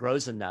momentum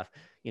grows enough,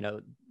 you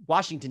know,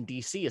 Washington,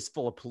 D.C. is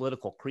full of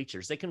political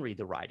creatures. They can read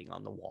the writing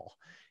on the wall.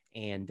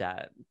 And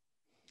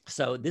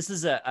so this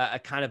is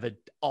a kind of an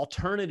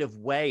alternative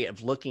way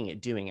of looking at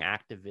doing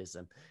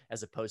activism,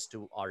 as opposed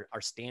to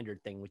our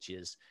standard thing, which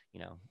is, you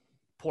know,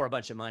 pour a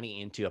bunch of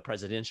money into a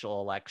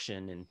presidential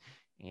election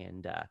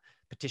and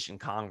petition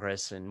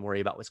Congress and worry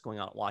about what's going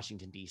on at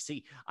Washington,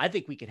 D.C. I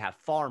think we could have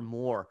far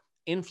more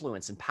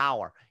influence and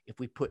power if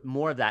we put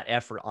more of that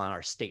effort on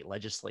our state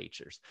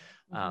legislatures.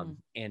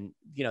 And,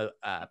 you know,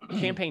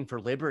 Campaign for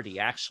Liberty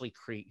actually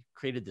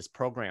created this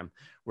program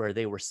where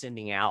they were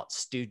sending out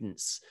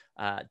students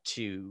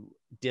to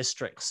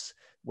districts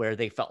where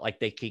they felt like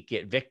they could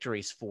get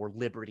victories for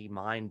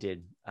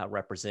liberty-minded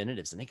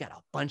representatives. And they got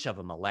a bunch of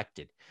them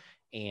elected.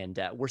 And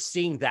we're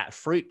seeing that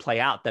fruit play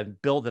out. The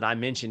bill that I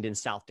mentioned in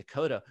South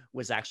Dakota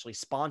was actually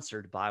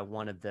sponsored by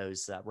one of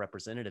those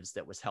representatives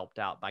that was helped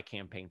out by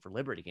Campaign for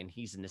Liberty. And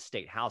he's in the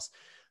state house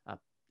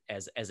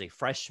as a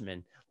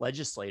freshman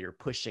legislator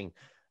pushing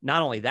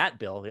not only that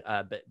bill,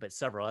 but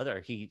several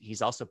other.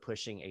 He's also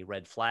pushing a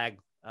red flag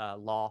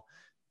law,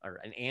 or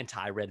an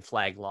anti-red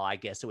flag law, I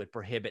guess. It would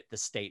prohibit the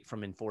state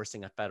from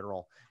enforcing a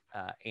federal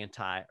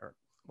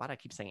why do I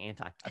keep saying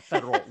a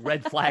federal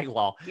red flag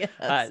law?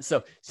 Yes.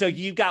 So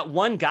you've got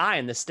one guy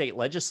in the state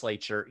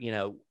legislature.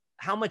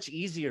 How much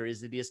easier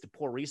is it to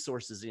pour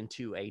resources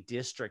into a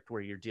district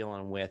where you're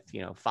dealing with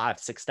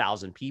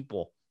 5,000-6,000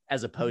 people,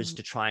 as opposed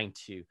to trying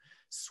to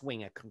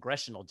swing a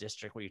congressional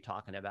district where you're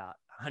talking about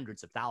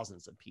hundreds of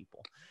thousands of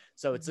people.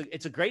 So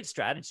it's a great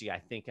strategy, I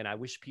think, and I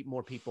wish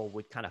more people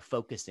would kind of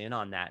focus in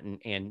on that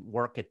and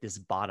work at this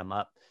bottom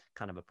up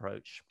kind of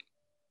approach.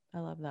 I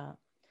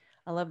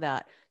love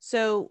that.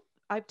 So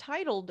I've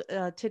titled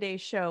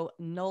today's show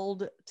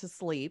 "Nulled to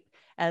Sleep"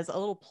 as a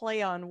little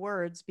play on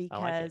words,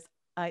 because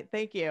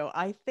thank you.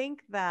 I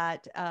think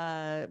that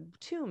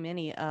too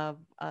many of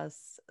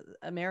us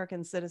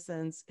American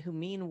citizens who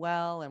mean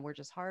well, and we're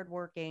just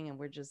hardworking, and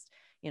we're just,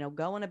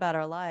 going about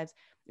our lives,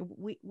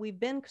 we've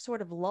been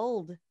sort of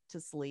lulled to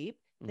sleep,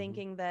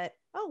 thinking that,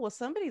 oh, well,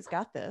 somebody's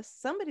got this.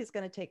 Somebody's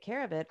going to take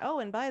care of it. Oh,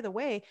 and by the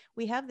way,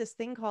 we have this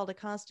thing called a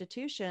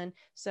constitution.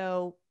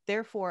 So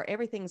therefore,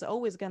 everything's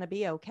always going to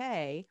be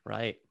okay.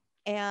 Right.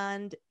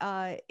 And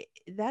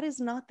that is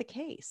not the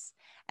case.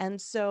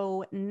 And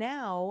so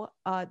now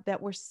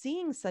that we're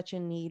seeing such a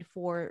need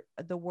for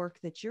the work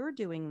that you're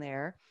doing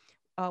there,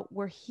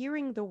 we're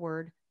hearing the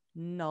word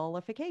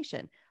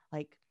nullification.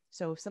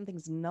 So if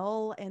something's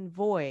null and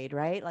void,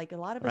 right? Like a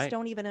lot of us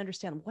don't even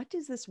understand, what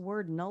does this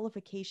word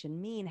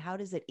nullification mean? How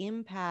does it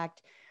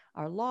impact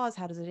our laws?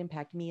 How does it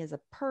impact me as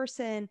a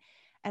person?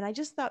 And I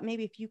just thought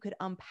maybe if you could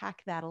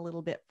unpack that a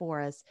little bit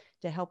for us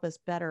to help us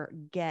better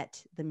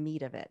get the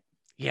meat of it.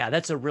 Yeah,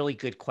 that's a really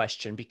good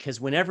question, because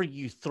whenever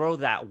you throw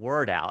that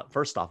word out,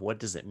 first off, what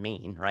does it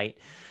mean, right?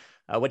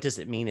 What does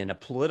it mean in a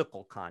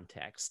political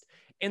context?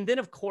 And then,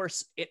 of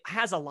course, it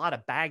has a lot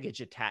of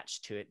baggage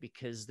attached to it,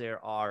 because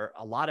there are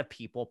a lot of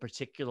people,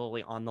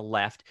 particularly on the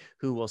left,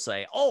 who will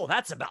say, oh,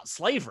 that's about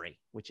slavery,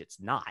 which it's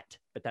not,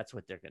 but that's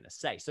what they're going to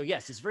say. So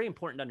yes, it's very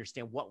important to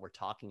understand what we're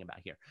talking about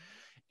here.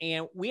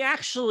 And we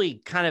actually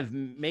kind of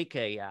make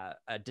a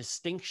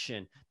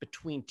distinction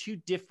between two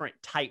different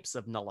types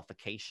of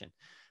nullification.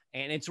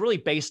 And it's really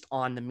based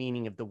on the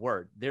meaning of the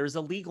word. There's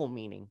a legal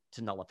meaning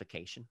to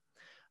nullification.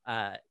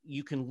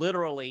 You can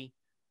literally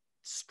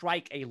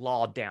strike a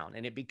law down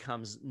and it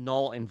becomes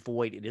null and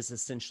void. It is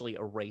essentially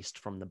erased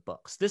from the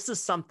books. This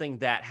is something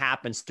that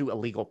happens through a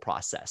legal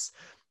process.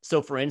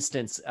 So for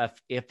instance,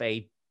 if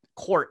a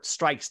court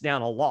strikes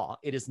down a law,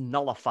 it has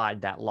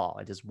nullified that law.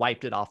 It has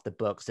wiped it off the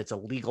books. It's a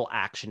legal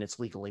action. It's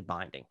legally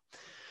binding.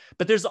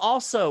 But there's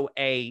also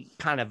a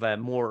kind of a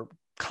more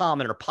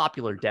common or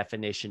popular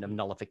definition of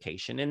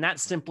nullification, and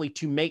that's simply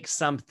to make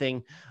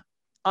something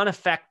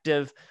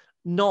ineffective,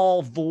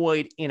 null,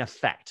 void, in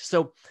effect.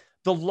 So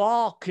the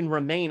law can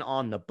remain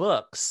on the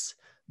books,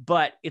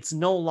 but it's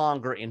no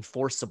longer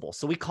enforceable.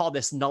 So we call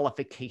this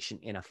nullification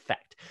in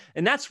effect.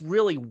 And that's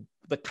really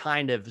the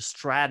kind of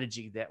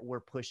strategy that we're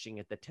pushing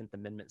at the 10th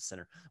Amendment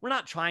Center. We're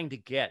not trying to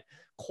get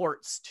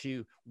courts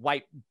to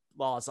wipe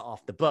laws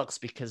off the books,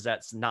 because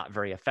that's not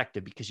very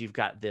effective, because you've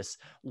got this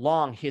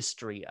long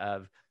history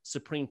of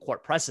Supreme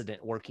Court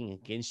precedent working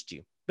against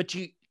you. But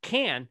you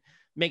can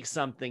make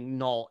something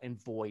null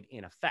and void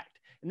in effect.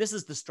 And this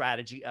is the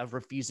strategy of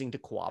refusing to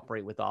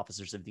cooperate with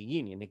officers of the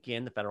union.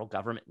 Again, the federal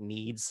government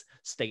needs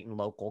state and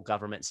local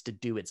governments to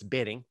do its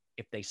bidding.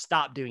 If they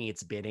stop doing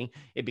its bidding,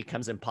 it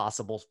becomes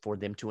impossible for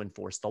them to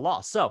enforce the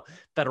law. So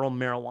federal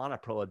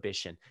marijuana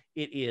prohibition,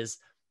 it is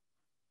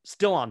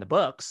still on the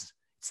books,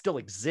 it still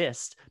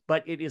exists,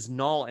 but it is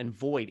null and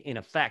void in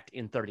effect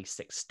in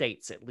 36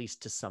 states, at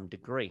least to some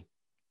degree.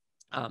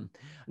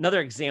 Another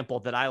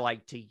example that I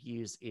like to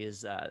use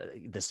is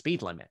the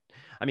speed limit.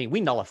 I mean, we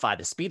nullify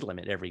the speed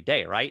limit every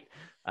day, right?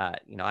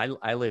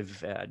 I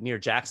live near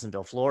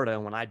Jacksonville, Florida,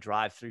 and when I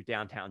drive through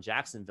downtown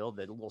Jacksonville,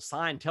 the little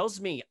sign tells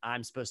me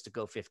I'm supposed to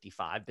go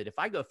 55, but if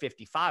I go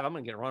 55, I'm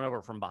going to get run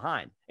over from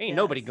behind. Ain't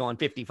nobody going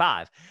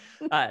 55.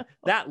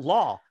 That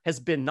law has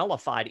been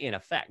nullified in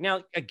effect.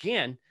 Now,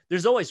 again,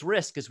 there's always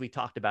risk, as we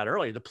talked about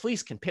earlier. The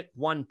police can pick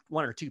one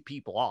or two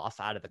people off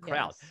out of the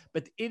crowd,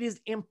 but it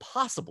is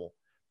impossible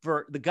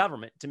for the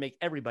government to make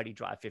everybody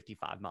drive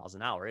 55 miles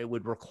an hour. It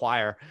would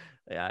require,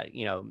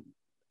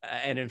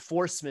 an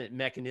enforcement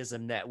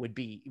mechanism that would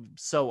be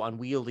so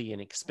unwieldy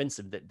and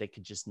expensive that they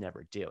could just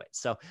never do it.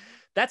 So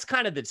that's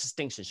kind of the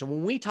distinction. So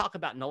when we talk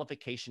about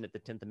nullification at the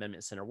 10th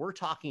Amendment Center, we're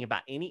talking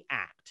about any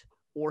act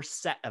or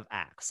set of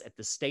acts at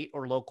the state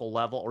or local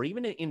level, or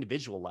even an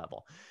individual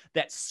level,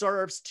 that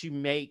serves to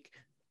make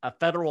a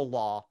federal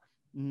law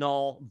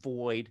null,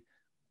 void,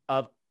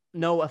 of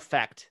no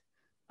effect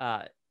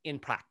in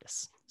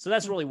practice. So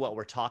that's really what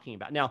we're talking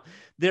about. Now,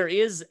 there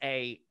is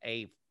a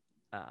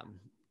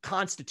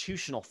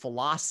constitutional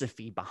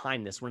philosophy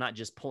behind this. We're not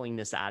just pulling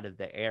this out of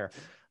the air.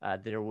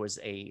 There was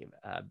a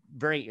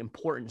very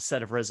important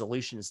set of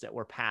resolutions that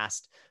were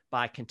passed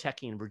by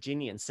Kentucky and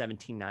Virginia in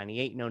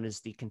 1798, known as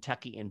the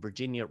Kentucky and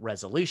Virginia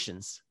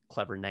Resolutions.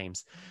 Clever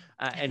names.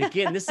 And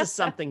again, this is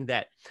something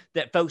that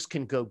folks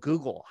can go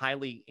Google.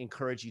 Highly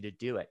encourage you to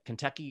do it.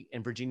 Kentucky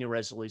and Virginia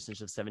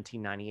Resolutions of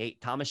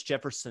 1798. Thomas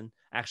Jefferson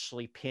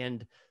actually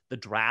penned the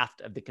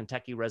draft of the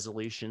Kentucky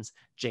Resolutions.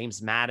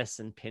 James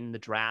Madison penned the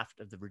draft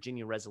of the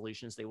Virginia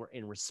Resolutions. They were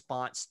in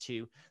response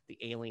to the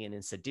Alien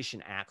and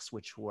Sedition Acts,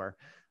 which were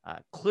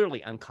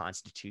clearly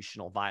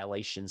unconstitutional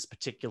violations,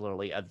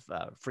 particularly of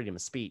freedom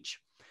of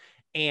speech.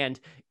 And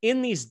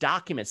in these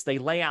documents, they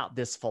lay out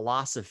this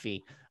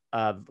philosophy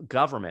of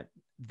government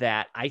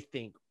that I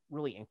think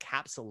really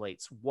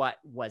encapsulates what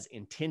was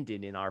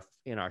intended in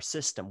our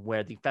system,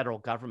 where the federal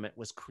government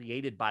was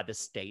created by the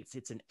states.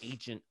 It's an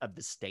agent of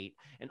the state,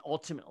 and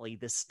ultimately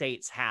the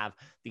states have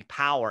the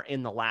power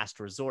in the last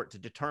resort to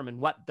determine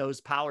what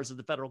those powers of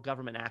the federal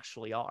government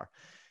actually are.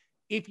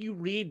 If you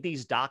read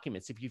these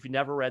documents, if you've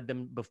never read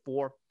them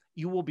before,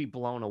 you will be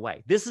blown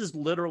away.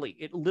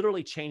 It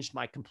literally changed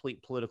my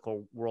complete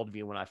political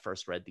worldview when I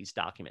first read these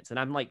documents. And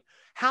I'm like,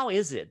 how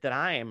is it that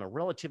I am a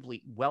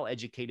relatively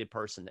well-educated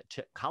person that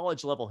took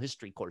college-level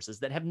history courses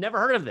that have never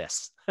heard of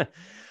this?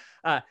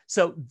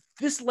 So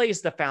this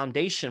lays the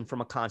foundation from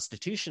a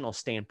constitutional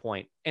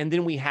standpoint. And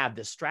then we have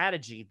the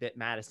strategy that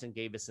Madison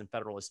gave us in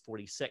Federalist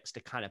 46 to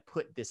kind of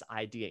put this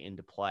idea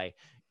into play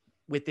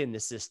within the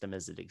system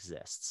as it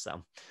exists.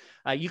 So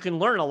you can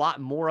learn a lot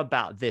more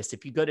about this.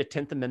 If you go to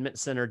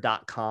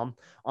 10thamendmentcenter.com,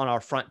 on our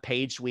front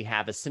page, we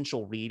have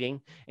essential reading,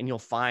 and you'll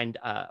find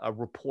a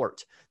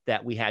report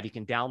that we have. You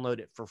can download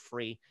it for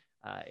free.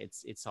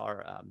 It's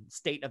our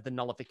State of the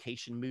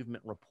Nullification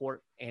Movement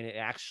report, and it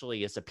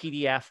actually is a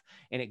PDF,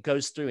 and it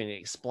goes through and it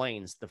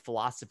explains the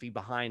philosophy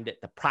behind it,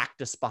 the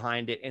practice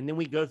behind it, and then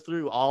we go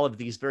through all of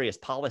these various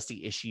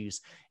policy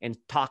issues and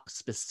talk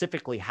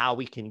specifically how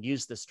we can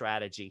use the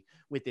strategy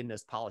within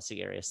those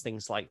policy areas,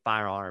 things like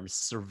firearms,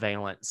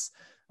 surveillance,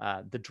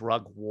 the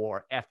drug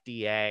war,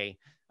 FDA,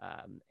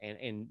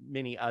 and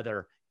many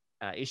other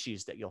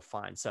issues that you'll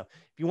find. So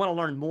if you want to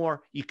learn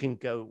more, you can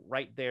go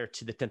right there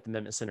to the 10th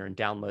Amendment Center and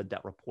download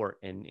that report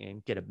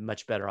and get a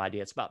much better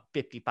idea. It's about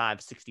 55,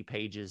 60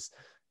 pages,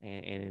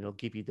 and it'll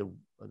give you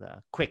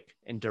the quick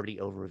and dirty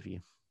overview.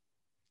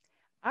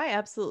 I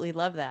absolutely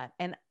love that.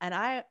 And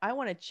I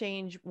want to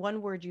change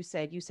one word you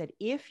said. You said,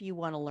 if you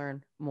want to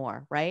learn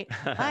more, right?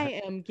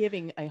 I am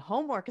giving a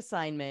homework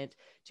assignment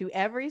to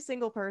every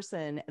single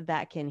person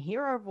that can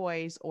hear our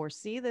voice or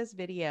see this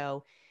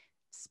video.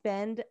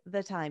 Spend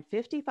the time.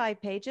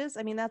 55 pages.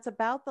 I mean, that's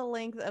about the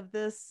length of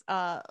this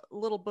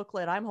little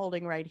booklet I'm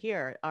holding right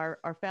here.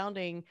 Our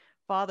founding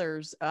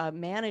fathers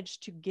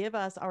managed to give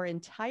us our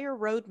entire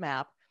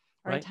roadmap,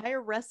 our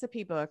entire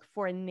recipe book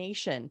for a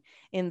nation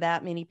in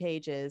that many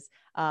pages.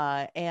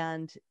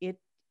 And it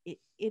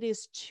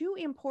is too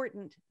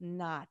important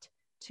not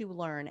to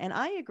learn. And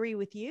I agree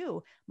with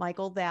you,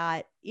 Michael,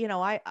 that,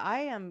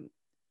 I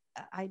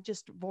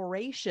just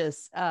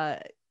voracious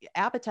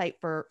appetite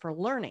for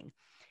learning.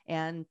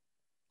 And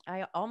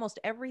almost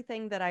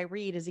everything that I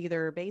read is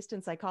either based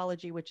in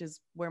psychology, which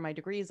is where my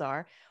degrees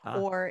are,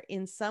 or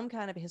in some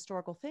kind of a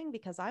historical thing,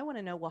 because I want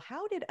to know, well,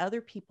 how did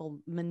other people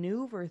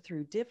maneuver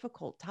through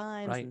difficult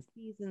times and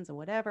seasons and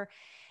whatever?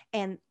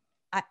 And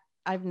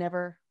I've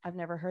never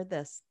heard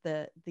this,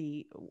 the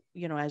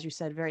as you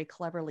said, very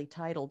cleverly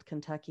titled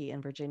Kentucky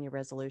and Virginia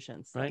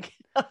Resolutions. Right.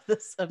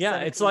 Yeah.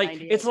 It's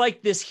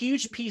like this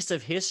huge piece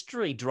of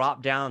history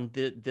dropped down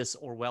this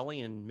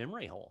Orwellian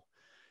memory hole.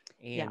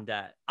 And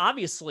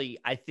obviously,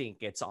 I think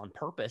it's on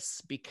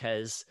purpose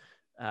because,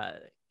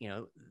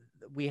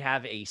 we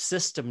have a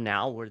system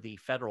now where the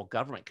federal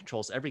government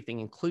controls everything,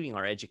 including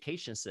our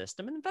education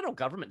system. And the federal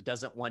government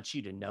doesn't want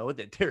you to know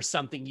that there's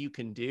something you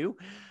can do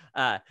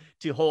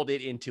to hold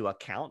it into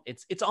account.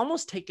 It's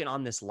almost taken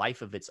on this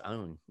life of its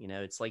own.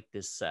 It's like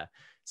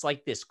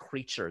this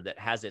creature that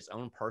has its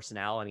own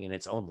personality and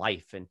its own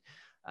life. And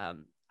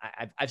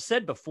I've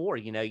said before,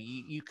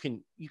 you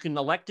can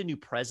elect a new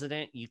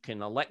president, you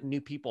can elect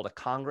new people to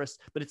Congress,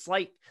 but it's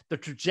like the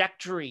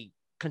trajectory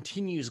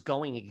continues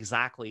going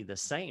exactly the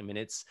same. And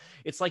it's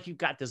like you've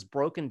got this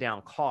broken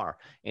down car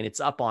and it's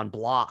up on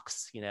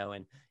blocks,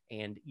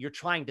 and you're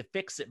trying to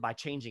fix it by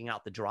changing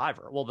out the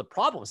driver. Well, the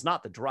problem is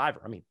not the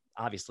driver. I mean,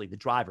 obviously the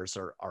drivers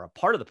are a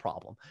part of the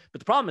problem, but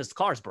the problem is the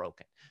car's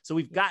broken. So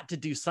we've got to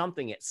do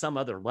something at some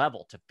other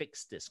level to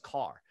fix this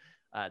car.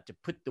 To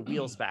put the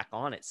wheels back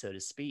on it, so to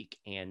speak.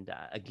 And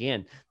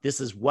again,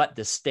 this is what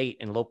the state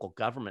and local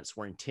governments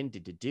were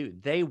intended to do.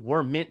 They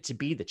were meant to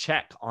be the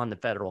check on the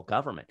federal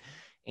government.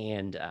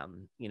 And,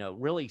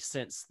 really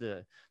since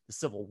the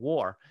Civil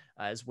War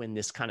is when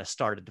this kind of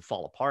started to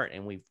fall apart.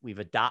 And we've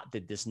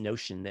adopted this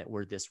notion that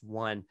we're this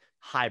one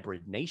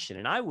hybrid nation.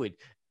 And I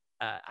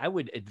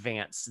would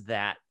advance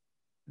that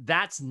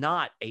that's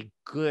not a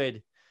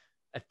good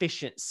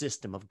efficient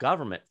system of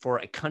government for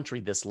a country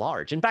this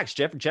large. In fact,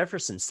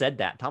 Jefferson said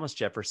that. Thomas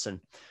Jefferson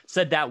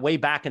said that way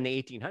back in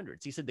the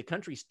 1800s. He said the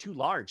country's too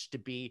large to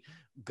be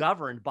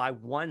governed by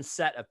one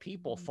set of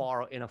people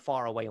in a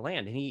faraway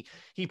land. And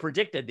he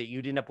predicted that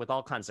you'd end up with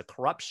all kinds of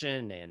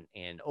corruption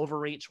and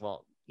overreach.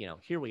 Well,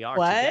 here we are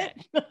today.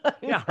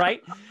 Yeah,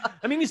 right.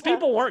 I mean, these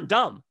people weren't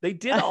dumb. They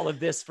did all of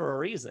this for a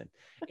reason.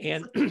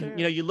 And,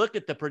 you look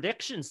at the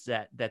predictions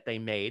that they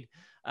made,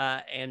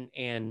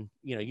 and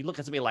you look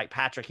at somebody like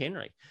Patrick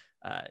Henry,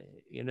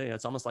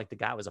 it's almost like the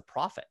guy was a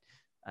prophet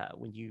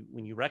when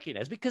you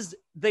recognize, because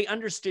they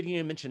understood,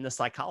 you mentioned the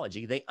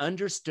psychology, they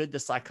understood the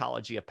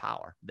psychology of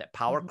power, that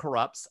power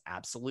corrupts,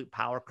 absolute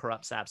power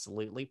corrupts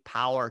absolutely.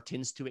 Power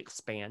tends to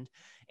expand,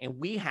 and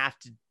we have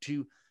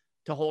to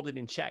hold it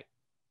in check.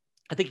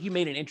 I think you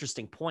made an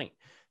interesting point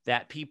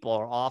that people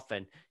are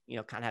often,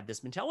 kind of have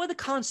this mentality, well, the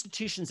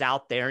Constitution's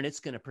out there and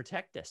it's going to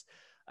protect us.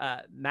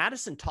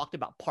 Madison talked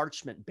about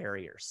parchment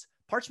barriers.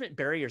 Parchment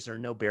barriers are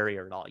no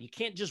barrier at all. You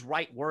can't just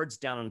write words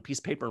down on a piece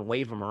of paper and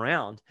wave them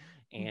around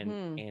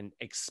and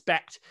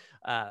expect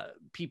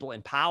people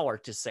in power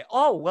to say,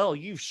 oh, well,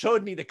 you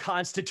showed me the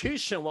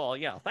Constitution. Well,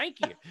 yeah,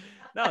 thank you.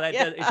 No,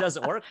 it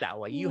doesn't work that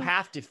way. You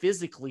have to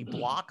physically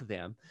block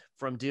them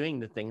from doing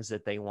the things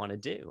that they want to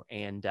do.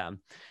 And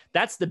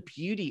that's the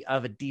beauty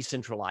of a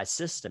decentralized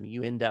system.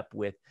 You end up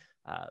with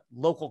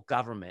local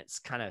governments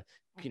kind of,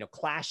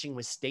 clashing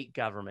with state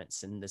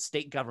governments, and the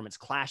state governments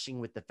clashing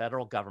with the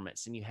federal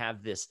governments. And you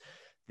have this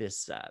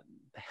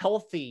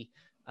healthy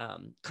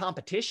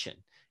competition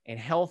and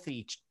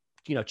healthy,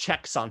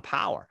 checks on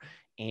power.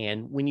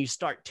 And when you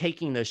start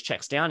taking those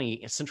checks down and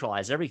you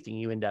centralize everything,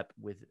 you end up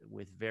with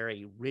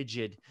very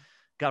rigid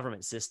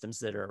government systems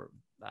that are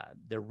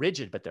they're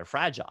rigid, but they're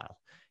fragile.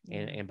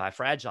 And by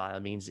fragile,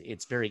 it means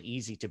it's very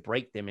easy to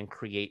break them and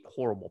create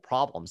horrible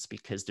problems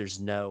because there's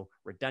no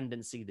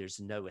redundancy, there's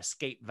no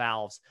escape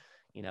valves.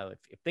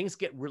 If things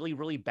get really,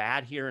 really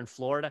bad here in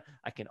Florida,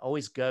 I can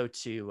always go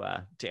to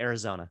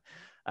Arizona.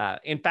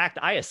 In fact,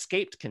 I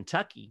escaped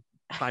Kentucky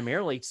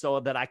primarily so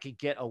that I could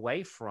get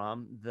away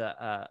from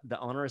the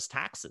onerous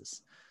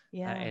taxes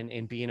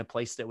and be in a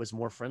place that was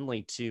more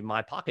friendly to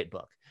my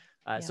pocketbook.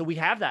 So we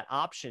have that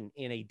option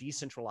in a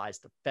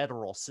decentralized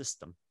federal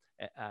system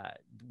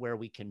where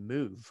we can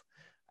move.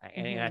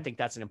 And I think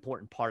that's an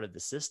important part of the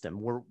system.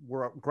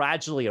 We're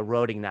gradually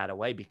eroding that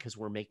away because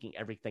we're making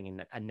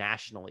everything a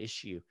national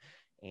issue.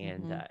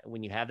 And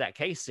when you have that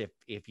case,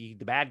 if the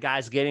bad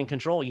guys get in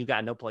control, you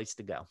got no place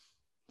to go.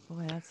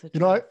 Boy, that's such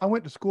I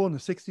went to school in the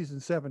 60s and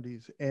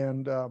 70s,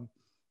 and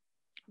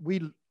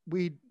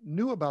we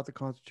knew about the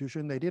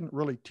Constitution. They didn't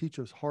really teach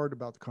us hard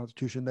about the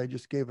Constitution. They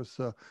just gave us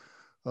a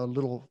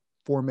little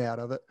format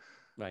of it.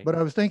 Right. But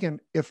I was thinking,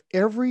 if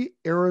every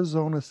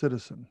Arizona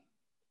citizen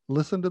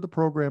listened to the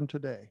program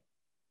today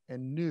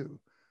and knew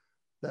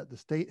that the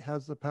state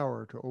has the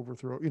power to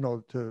overthrow,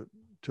 to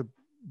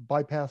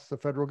bypass the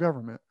federal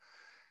government,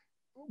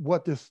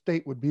 what this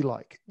state would be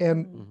like.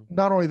 And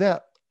not only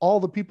that, all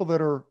the people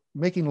that are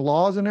making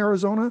laws in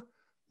Arizona,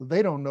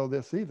 they don't know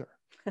this either.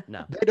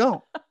 No, they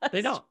don't.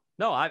 They don't.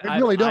 No, I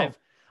really don't.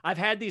 I've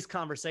had these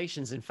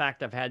conversations. In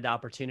fact, I've had the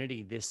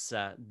opportunity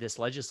this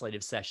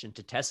legislative session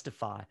to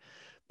testify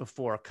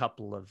before a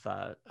couple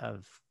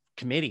of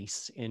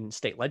committees in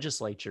state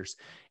legislatures,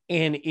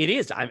 and it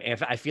is.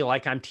 I feel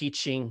like I'm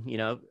teaching,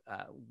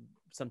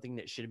 something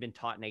that should have been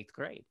taught in 8th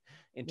grade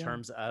in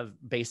terms of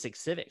basic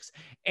civics.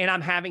 And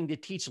I'm having to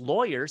teach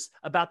lawyers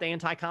about the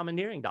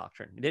anti-commandeering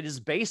doctrine. It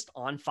is based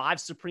on 5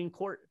 Supreme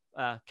Court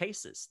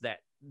cases that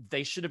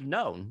they should have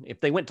known if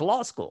they went to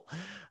law school.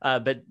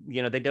 But,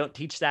 they don't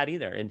teach that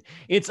either. And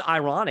it's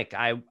ironic.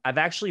 I've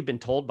actually been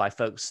told by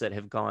folks that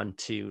have gone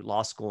to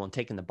law school and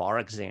taken the bar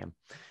exam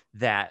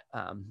that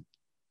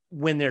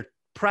when they're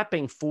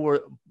prepping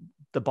for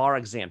the bar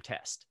exam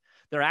test,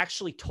 they're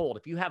actually told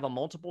if you have a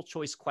multiple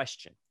choice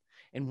question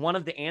and one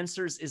of the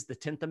answers is the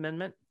 10th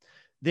Amendment,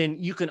 then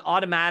you can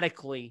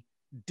automatically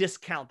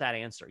discount that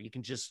answer. You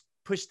can just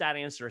push that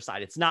answer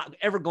aside. It's not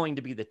ever going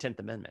to be the 10th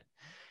Amendment.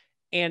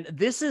 And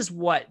this is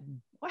what?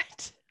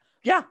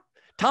 Yeah.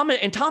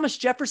 Thomas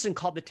Jefferson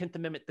called the 10th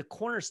Amendment the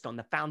cornerstone,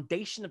 the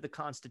foundation of the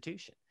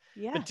Constitution.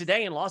 Yes. But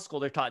today in law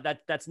school, they're taught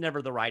that's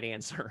never the right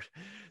answer.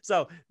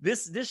 So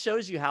this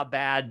shows you how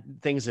bad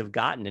things have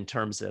gotten in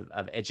terms of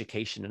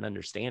education and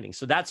understanding.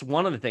 So that's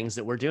one of the things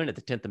that we're doing at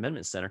the 10th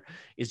Amendment Center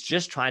is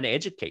just trying to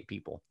educate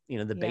people,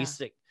 the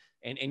basic,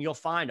 and you'll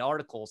find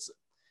articles,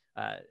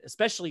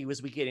 especially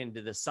as we get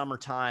into the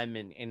summertime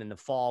and in the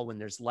fall when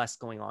there's less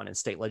going on in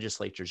state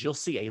legislatures, you'll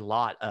see a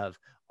lot of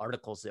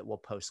articles that we'll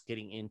post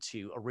getting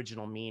into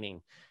original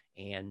meaning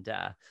and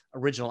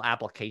original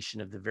application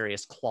of the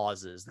various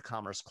clauses, the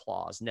Commerce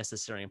Clause,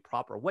 necessary and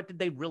proper. What did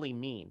they really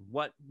mean?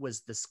 What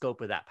was the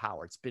scope of that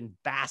power? It's been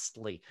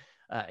vastly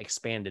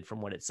expanded from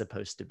what it's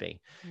supposed to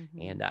be.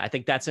 And I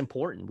think that's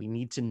important. We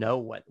need to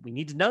know that.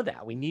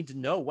 We need to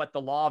know what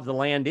the law of the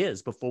land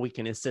is before we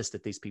can insist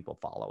that these people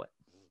follow it.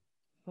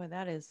 Boy,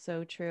 that is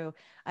so true.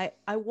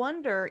 I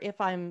wonder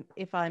if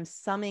I'm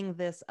summing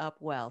this up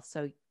well.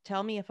 So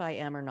tell me if I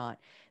am or not.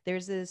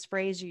 There's this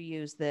phrase you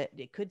use that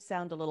it could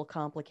sound a little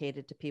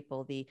complicated to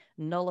people, the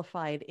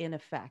nullified in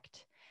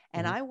effect.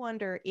 And Mhm. I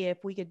wonder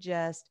if we could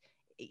just,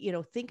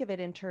 think of it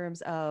in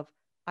terms of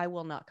I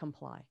will not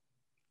comply.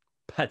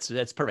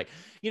 That's perfect.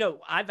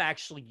 I've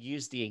actually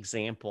used the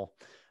example.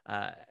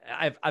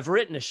 I've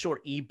written a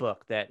short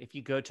ebook that if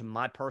you go to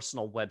my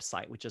personal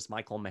website, which is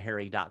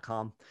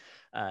michaelmaharrey.com,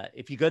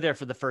 if you go there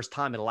for the first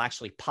time, it'll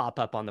actually pop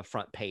up on the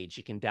front page.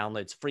 You can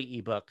download. It's a free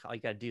ebook. All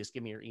you got to do is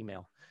give me your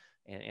email,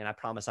 and I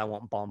promise I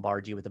won't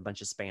bombard you with a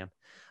bunch of spam.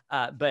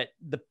 But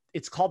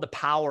it's called The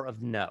Power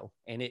of No,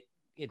 and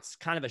it's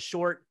kind of a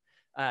short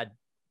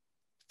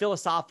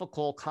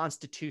philosophical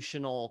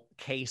constitutional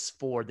case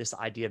for this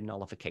idea of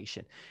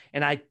nullification.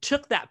 And I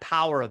took that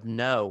power of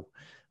no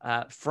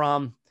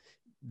from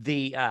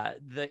the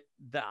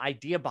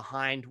idea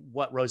behind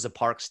what Rosa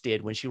Parks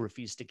did when she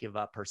refused to give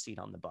up her seat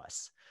on the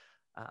bus.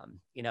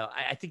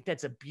 I think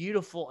that's a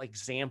beautiful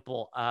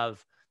example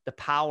of the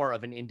power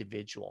of an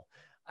individual.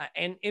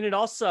 And it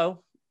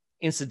also,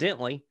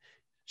 incidentally,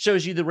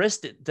 shows you the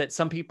risk that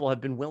some people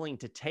have been willing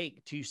to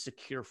take to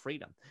secure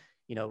freedom.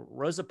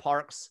 Rosa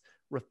Parks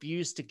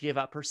refused to give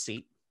up her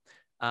seat.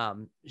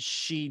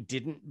 She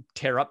didn't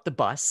tear up the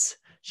bus.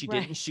 She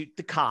didn't shoot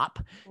the cop.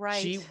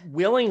 Right. She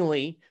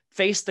willingly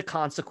faced the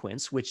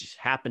consequence, which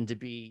happened to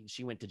be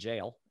she went to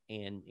jail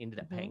and ended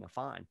up paying a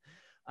fine.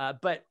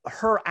 But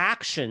her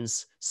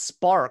actions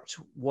sparked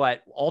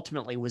what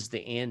ultimately was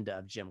the end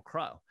of Jim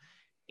Crow.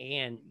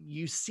 And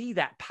you see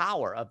that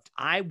power of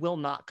I will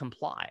not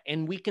comply.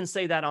 And we can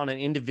say that on an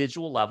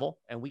individual level,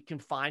 and we can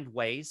find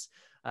ways,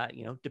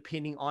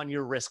 depending on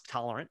your risk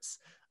tolerance,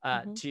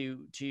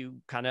 to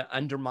kind of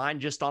undermine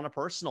just on a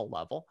personal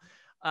level.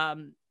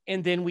 And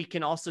then we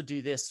can also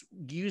do this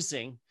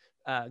using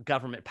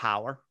government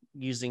power,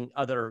 using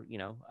other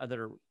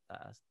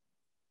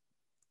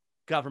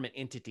government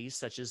entities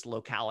such as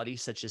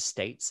localities, such as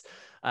states,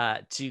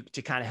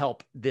 to kind of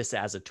help this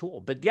as a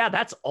tool. But yeah,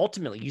 that's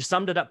ultimately, you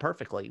summed it up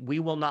perfectly. We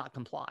will not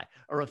comply.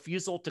 A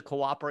refusal to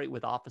cooperate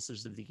with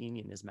officers of the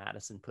union, as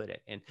Madison put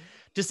it. And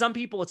to some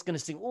people, it's going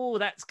to seem,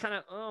 that's kind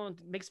of,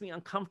 it makes me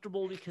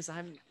uncomfortable because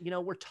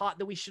we're taught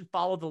that we should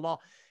follow the law.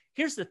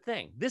 Here's the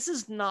thing. This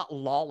is not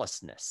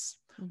lawlessness.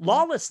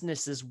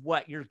 Lawlessness is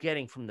what you're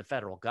getting from the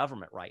federal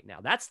government right now.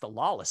 That's the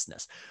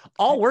lawlessness.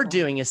 All we're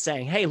doing is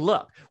saying, hey,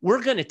 look,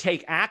 we're going to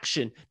take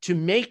action to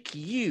make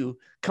you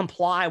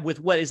comply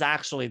with what is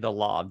actually the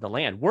law of the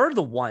land. We're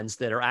the ones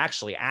that are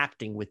actually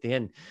acting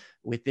within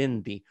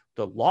the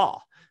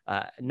law,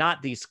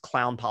 not these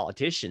clown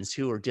politicians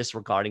who are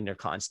disregarding their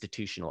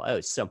constitutional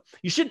oaths. So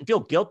you shouldn't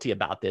feel guilty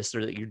about this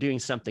or that you're doing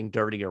something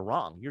dirty or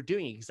wrong. You're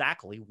doing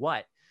exactly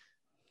what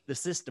the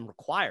system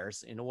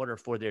requires in order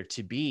for there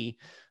to be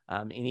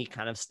any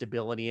kind of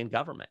stability in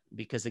government.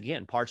 Because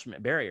again,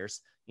 parchment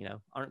barriers,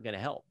 aren't going to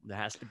help. There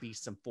has to be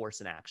some force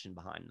and action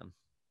behind them.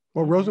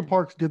 Well, Rosa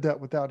Parks did that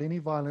without any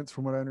violence,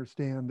 from what I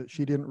understand, that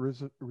she didn't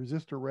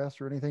resist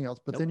arrest or anything else.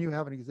 But then you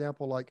have an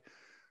example like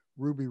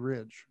Ruby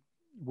Ridge,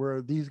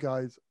 where these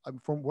guys,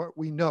 from what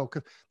we know,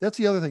 because that's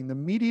the other thing, the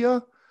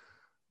media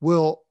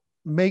will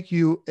make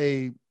you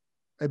a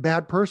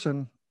bad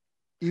person.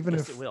 Even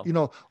if,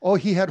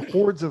 he had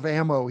hordes of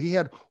ammo, he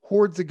had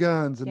hordes of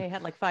guns, and he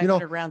had like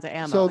 500 rounds of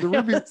ammo. So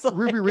the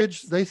Ruby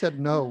Ridge, they said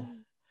no,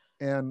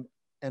 and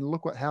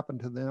look what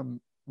happened to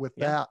them with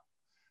that.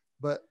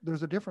 But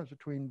there's a difference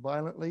between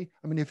violently.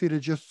 I mean, if he'd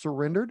have just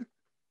surrendered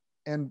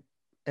and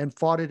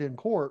fought it in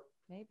court,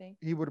 maybe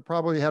he would have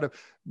probably had a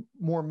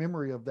more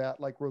memory of that,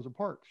 like Rosa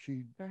Parks.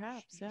 She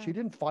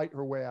didn't fight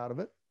her way out of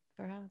it.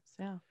 Perhaps,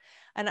 yeah.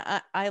 And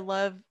I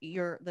love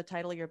the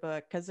title of your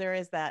book, because there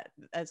is that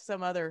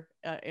some other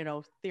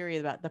theory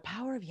about the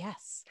power of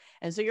yes.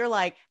 And so you're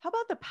like, how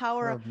about the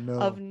power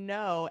of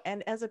no?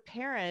 And as a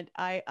parent,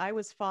 I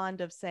was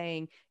fond of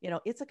saying,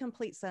 it's a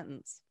complete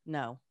sentence.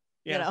 No.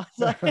 Yeah.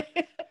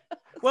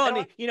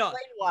 Well,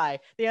 why?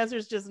 The answer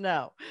is just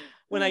no.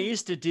 When I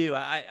used to do,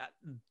 I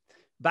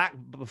back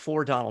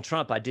before Donald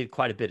Trump, I did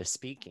quite a bit of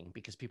speaking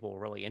because people were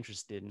really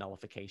interested in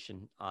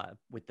nullification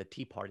with the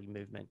Tea Party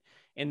movement.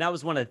 And that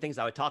was one of the things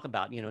I would talk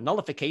about.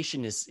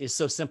 Nullification is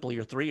so simple,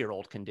 your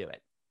 3-year-old can do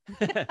it.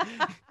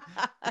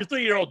 Your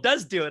 3-year-old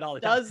does do it all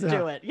the time.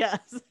 Do it, yes.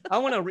 I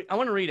want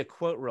to read a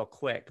quote real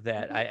quick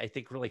that I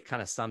think really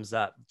kind of sums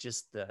up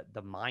just the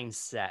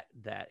mindset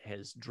that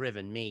has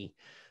driven me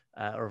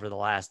over the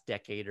last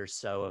decade or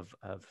so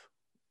of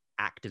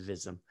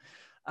activism.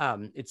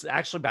 It's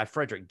actually by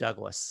Frederick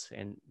Douglass,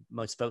 and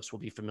most folks will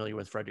be familiar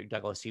with Frederick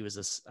Douglass. He was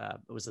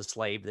a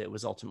slave that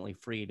was ultimately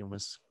freed and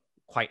was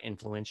quite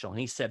influential. And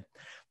he said,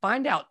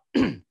 find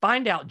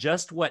out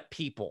just what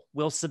people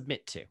will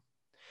submit to,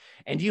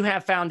 and you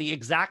have found the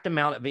exact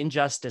amount of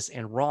injustice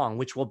and wrong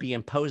which will be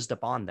imposed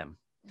upon them.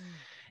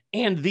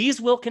 And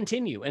these will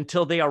continue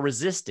until they are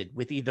resisted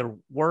with either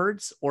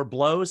words or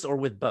blows or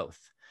with both.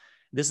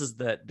 This is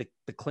the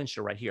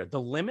clincher right here. The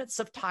limits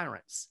of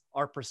tyrants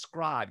are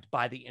prescribed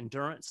by the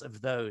endurance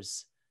of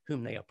those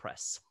whom they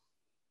oppress.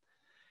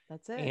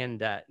 That's it.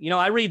 And,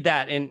 I read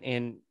that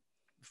and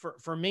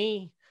for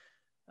me,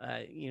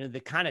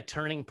 the kind of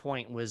turning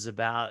point was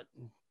about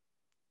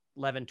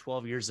 11,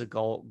 12 years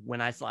ago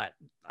when I thought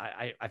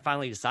I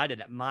finally decided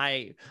that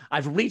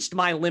I've reached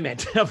my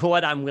limit of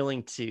what I'm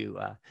willing to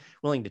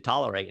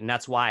tolerate. And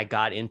that's why I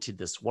got into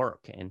this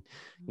work. And,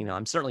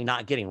 I'm certainly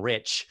not getting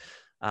rich.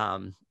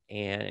 And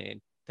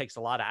it takes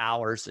a lot of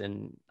hours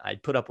and I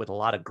put up with a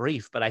lot of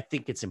grief, but I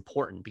think it's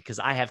important because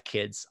I have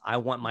kids. I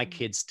want my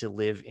kids to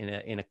live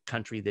in a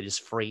country that is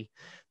free,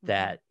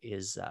 that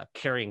is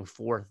carrying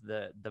forth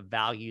the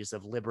values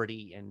of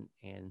liberty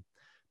and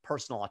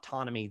personal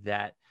autonomy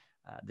that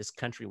this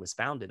country was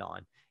founded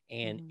on.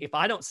 And if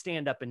I don't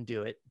stand up and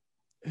do it,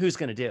 who's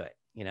going to do it?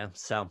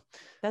 So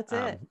that's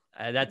it.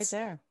 That's right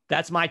there.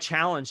 That's my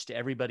challenge to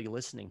everybody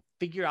listening.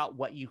 Figure out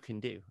what you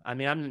can do. I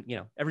mean,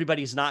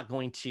 everybody's not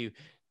going to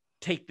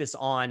take this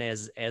on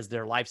as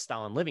their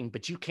lifestyle and living,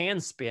 but you can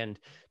spend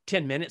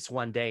 10 minutes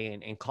one day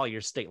and call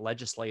your state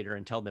legislator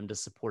and tell them to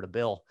support a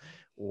bill,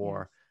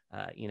 or,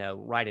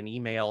 write an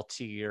email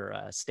to your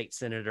state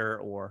senator,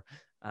 or,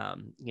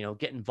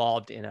 get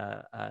involved in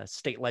a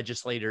state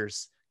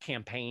legislator's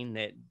campaign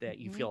that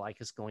you feel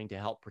like is going to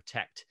help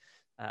protect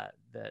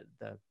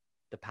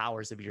the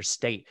powers of your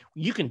state.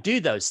 You can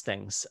do those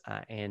things.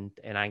 And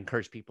I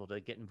encourage people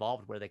to get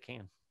involved where they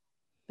can.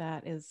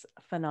 That is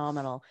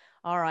phenomenal.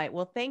 All right.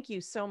 Well, thank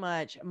you so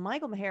much.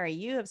 Michael Maharrey,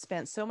 you have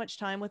spent so much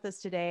time with us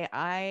today.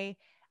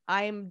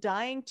 I'm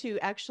dying to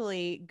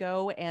actually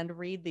go and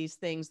read these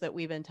things that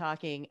we've been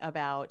talking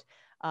about.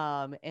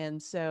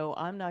 And so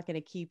I'm not going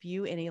to keep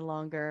you any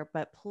longer,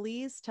 but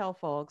please tell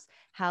folks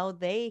how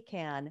they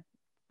can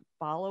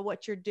follow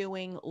what you're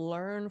doing,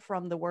 learn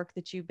from the work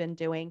that you've been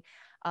doing,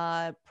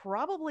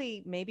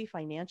 probably maybe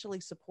financially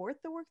support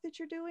the work that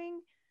you're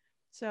doing.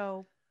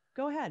 So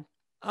go ahead.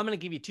 I'm going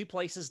to give you two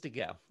places to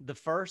go. The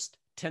first,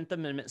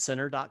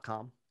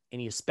 10thamendmentcenter.com,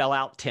 and you spell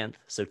out 10th.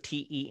 So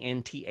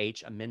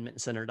TENTH,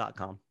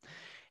 amendmentcenter.com.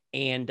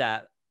 And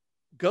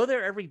go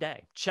there every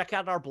day. Check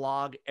out our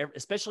blog,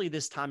 especially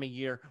this time of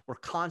year. We're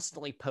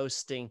constantly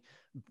posting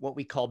what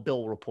we call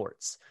bill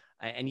reports.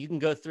 And you can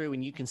go through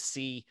and you can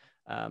see,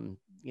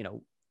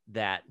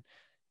 that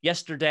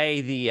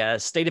yesterday the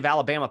state of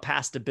Alabama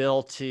passed a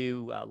bill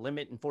to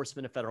limit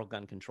enforcement of federal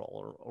gun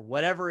control, or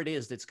whatever it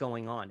is that's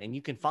going on. And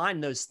you can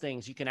find those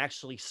things. You can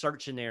actually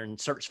search in there and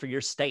search for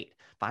your state,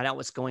 find out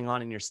what's going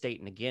on in your state.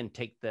 And again,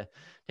 take a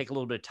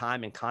little bit of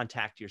time and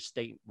contact your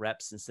state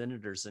reps and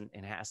senators and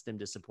ask them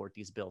to support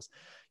these bills.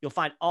 You'll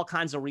find all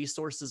kinds of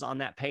resources on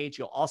that page.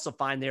 You'll also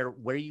find there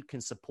where you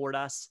can support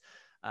us.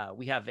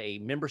 We have a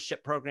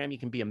membership program. You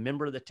can be a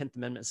member of the 10th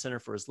Amendment Center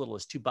for as little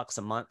as $2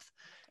 a month.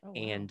 Oh, wow.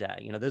 And,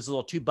 those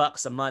little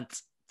 $2 a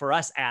month for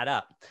us add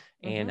up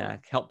and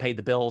help pay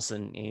the bills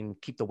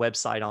and keep the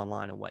website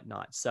online and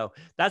whatnot. So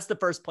that's the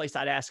first place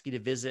I'd ask you to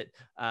visit.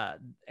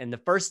 And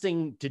the first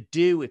thing to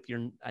do, if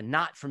you're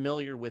not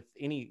familiar with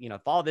any,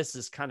 if all this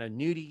is kind of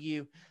new to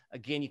you,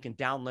 again, you can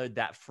download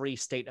that free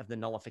State of the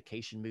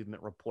Nullification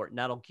Movement report, and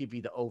that'll give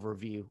you the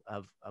overview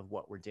of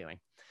what we're doing.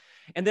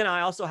 And then I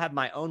also have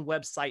my own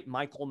website,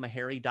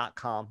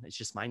 michaelmaharrey.com. It's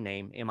just my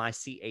name,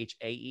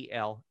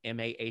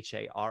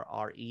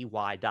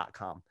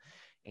 MICHAELMAHARREY.com.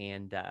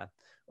 And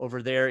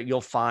over there,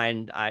 you'll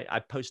find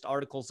I post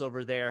articles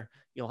over there.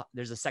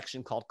 There's a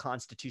section called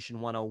Constitution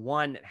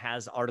 101 that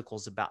has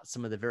articles about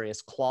some of the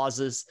various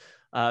clauses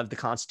of the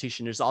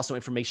Constitution. There's also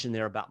information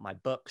there about my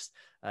books.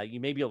 You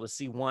may be able to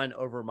see one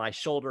over my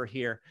shoulder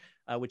here,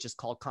 which is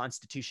called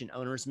Constitution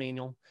Owner's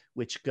Manual,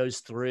 which goes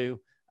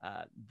through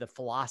the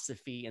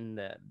philosophy and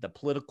the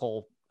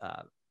political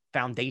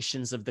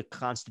foundations of the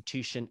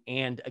Constitution,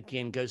 and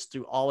again goes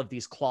through all of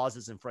these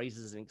clauses and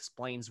phrases and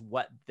explains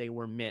what they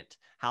were meant,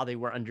 how they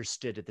were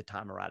understood at the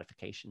time of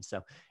ratification.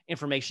 So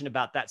information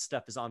about that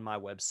stuff is on my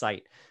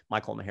website,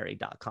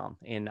 michaelmaharrey.com.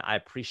 And I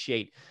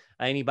appreciate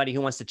anybody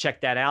who wants to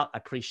check that out. I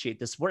appreciate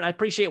this work. I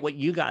appreciate what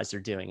you guys are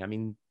doing. I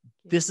mean,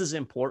 this is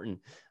important,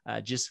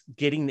 just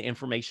getting the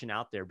information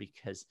out there,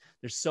 because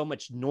there's so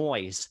much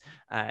noise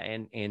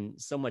and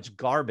so much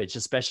garbage,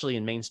 especially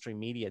in mainstream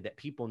media, that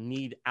people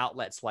need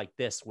outlets like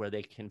this where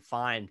they can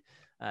find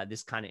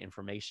this kind of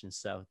information.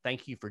 So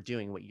thank you for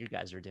doing what you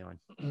guys are doing.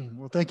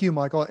 Well, thank you,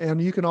 Michael. And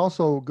you can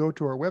also go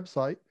to our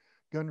website,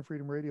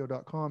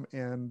 gunandfreedomradio.com,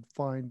 and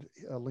find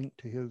a link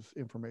to his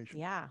information.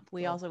 Yeah,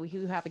 we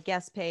have a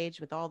guest page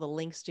with all the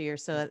links to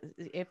so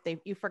if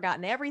you've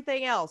forgotten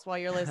everything else while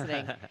you're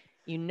listening,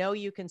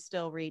 you can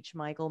still reach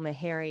Michael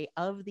Maharrey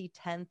of the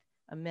 10th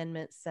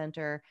Amendment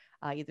Center,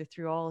 either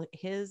through all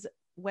his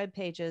web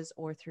pages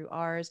or through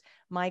ours.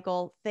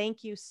 Michael,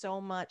 thank you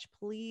so much.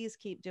 Please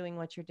keep doing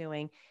what you're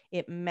doing.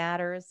 It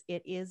matters.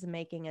 It is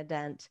making a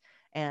dent.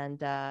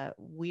 And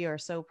we are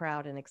so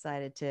proud and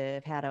excited to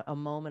have had a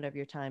moment of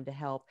your time to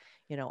help,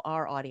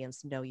 our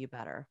audience know you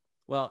better.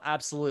 Well,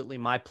 absolutely.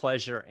 My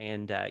pleasure.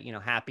 And,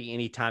 happy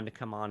anytime to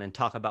come on and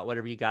talk about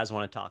whatever you guys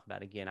want to talk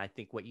about. Again, I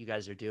think what you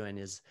guys are doing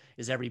is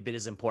every bit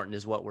as important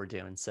as what we're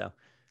doing. So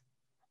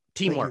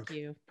teamwork. Thank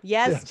you.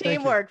 Yes,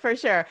 teamwork for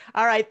sure.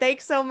 All right.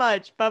 Thanks so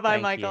much. Bye-bye,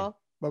 Thank Michael.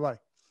 Bye-bye.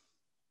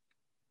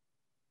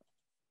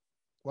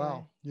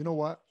 Wow. You know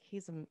what?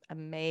 He's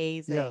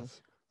amazing.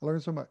 Yes. I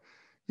learned so much.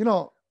 You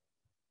know,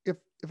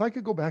 if I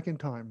could go back in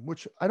time,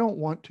 which I don't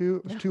want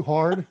to, it's too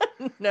hard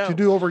No. to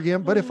do over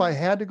again. But if I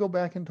had to go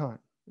back in time,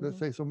 let's Mhm.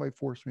 say somebody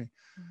forced me,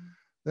 Mhm.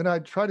 then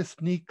I'd try to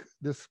sneak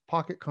this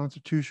pocket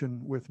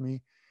constitution with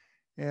me,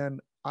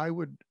 and I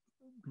would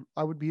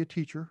be a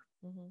teacher,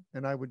 Mhm.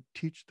 and I would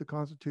teach the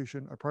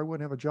Constitution. I probably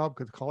wouldn't have a job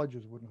because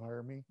colleges wouldn't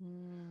hire me,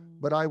 Mm.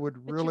 but I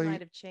would But really, you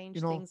might have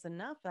changed know, things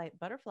enough, like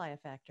butterfly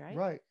effect, right?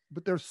 right.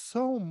 But there's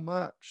so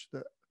much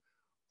that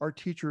our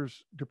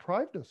teachers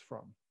deprived us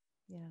from,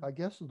 Yeah. I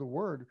guess is the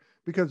word,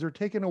 because they're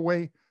taking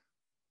away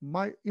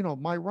my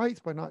rights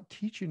by not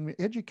teaching me,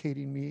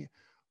 educating me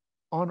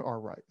on our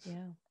rights.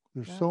 Yeah.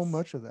 There's so That's-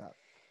 much of that.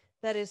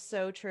 That is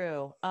so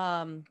true.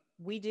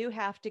 We do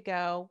have to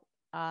go.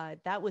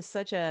 That was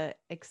such a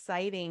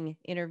exciting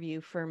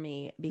interview for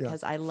me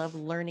because I love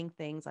learning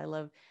things. I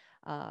love,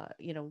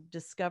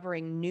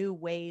 discovering new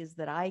ways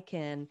that I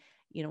can,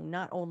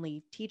 not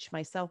only teach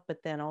myself,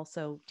 but then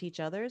also teach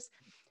others.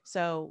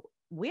 So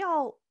we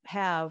all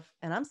have,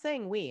 and I'm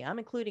saying I'm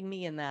including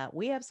me in that.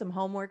 We have some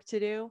homework to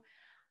do.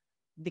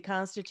 The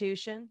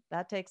Constitution,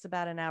 that takes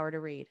about an hour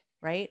to read,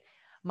 right?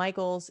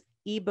 Michael's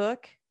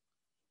ebook,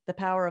 The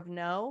Power of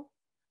No,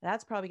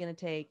 that's probably going to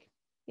take,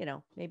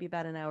 maybe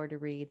about an hour to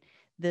read.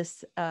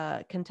 This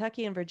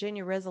Kentucky and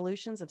Virginia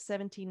resolutions of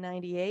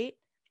 1798,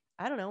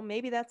 I don't know,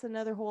 maybe that's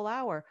another whole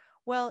hour.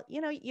 Well,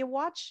 you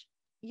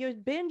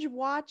binge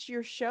watch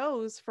your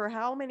shows for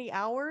how many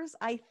hours?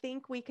 I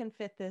think we can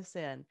fit this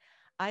in.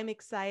 I'm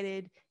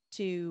excited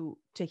to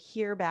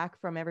hear back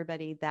from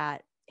everybody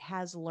that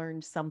has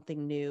learned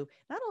something new,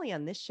 not only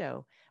on this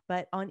show,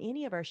 but on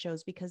any of our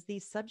shows, because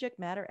these subject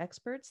matter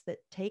experts that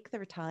take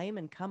their time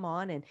and come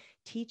on and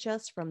teach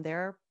us from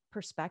their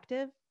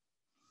perspective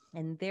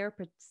and their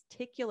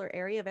particular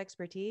area of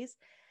expertise.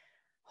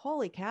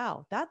 Holy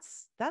cow,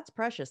 that's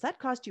precious. That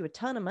cost you a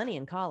ton of money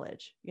in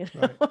college,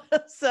 Right.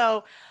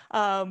 So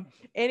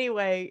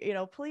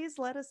anyway, please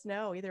let us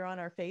know either on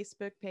our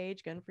Facebook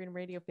page, Gun Freedom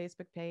Radio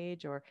Facebook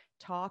page, or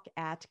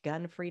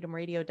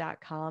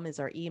talk@gunfreedomradio.com is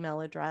our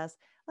email address.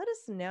 Let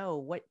us know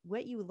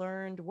what you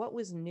learned, what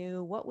was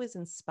new, what was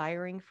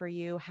inspiring for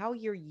you, how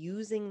you're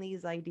using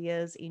these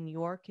ideas in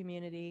your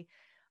community.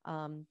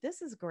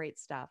 This is great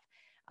stuff.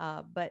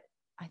 But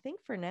I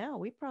think for now,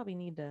 we probably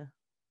need to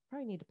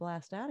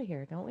blast out of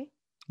here, don't we?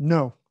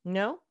 No.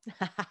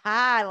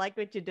 I like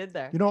what you did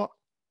there. You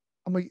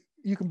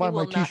can buy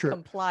my T-shirt. T-shirt.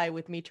 Not comply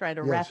with me trying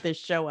to wrap this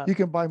show up. You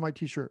can buy my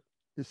T-shirt.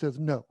 It says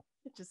no.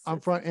 It just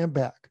on front and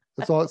back.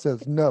 That's all it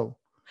says. No.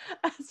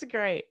 That's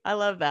great. I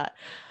love that.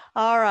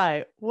 All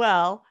right.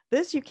 Well,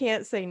 this you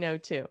can't say no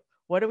to.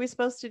 What are we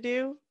supposed to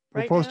do?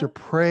 We're supposed to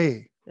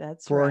pray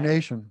for our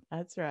nation.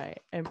 That's right.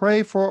 And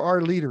pray for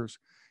our leaders,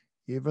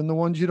 even the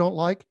ones you don't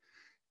like,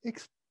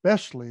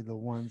 especially the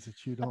ones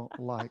that you don't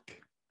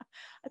like.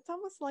 It's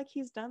almost like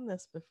he's done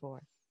this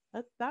before.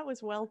 That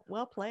was well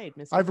played,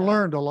 Mr. I've Bell.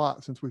 learned a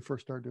lot since we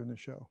first started doing the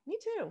show. Me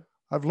too.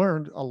 I've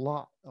learned a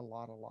lot.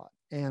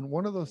 And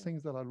one of those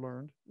things that I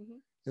learned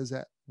is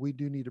that we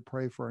do need to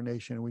pray for our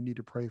nation. And we need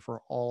to pray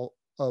for all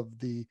of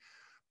the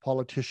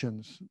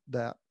politicians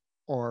that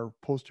are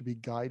supposed to be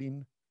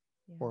guiding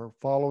or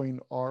following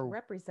our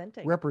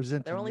representing.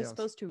 They're only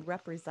supposed to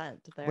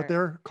represent. But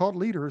they're called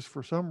leaders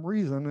for some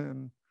reason.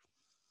 And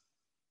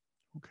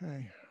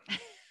okay.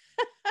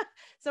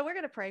 So we're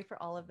going to pray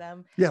for all of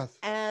them. Yes.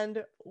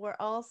 And we're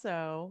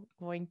also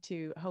going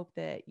to hope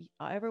that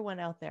everyone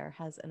out there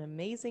has an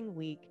amazing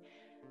week.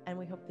 And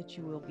we hope that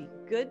you will be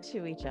good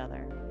to each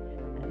other.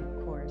 And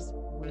of course,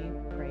 we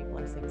pray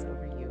blessings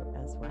over you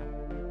as well.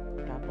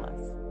 God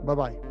bless.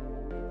 Bye-bye.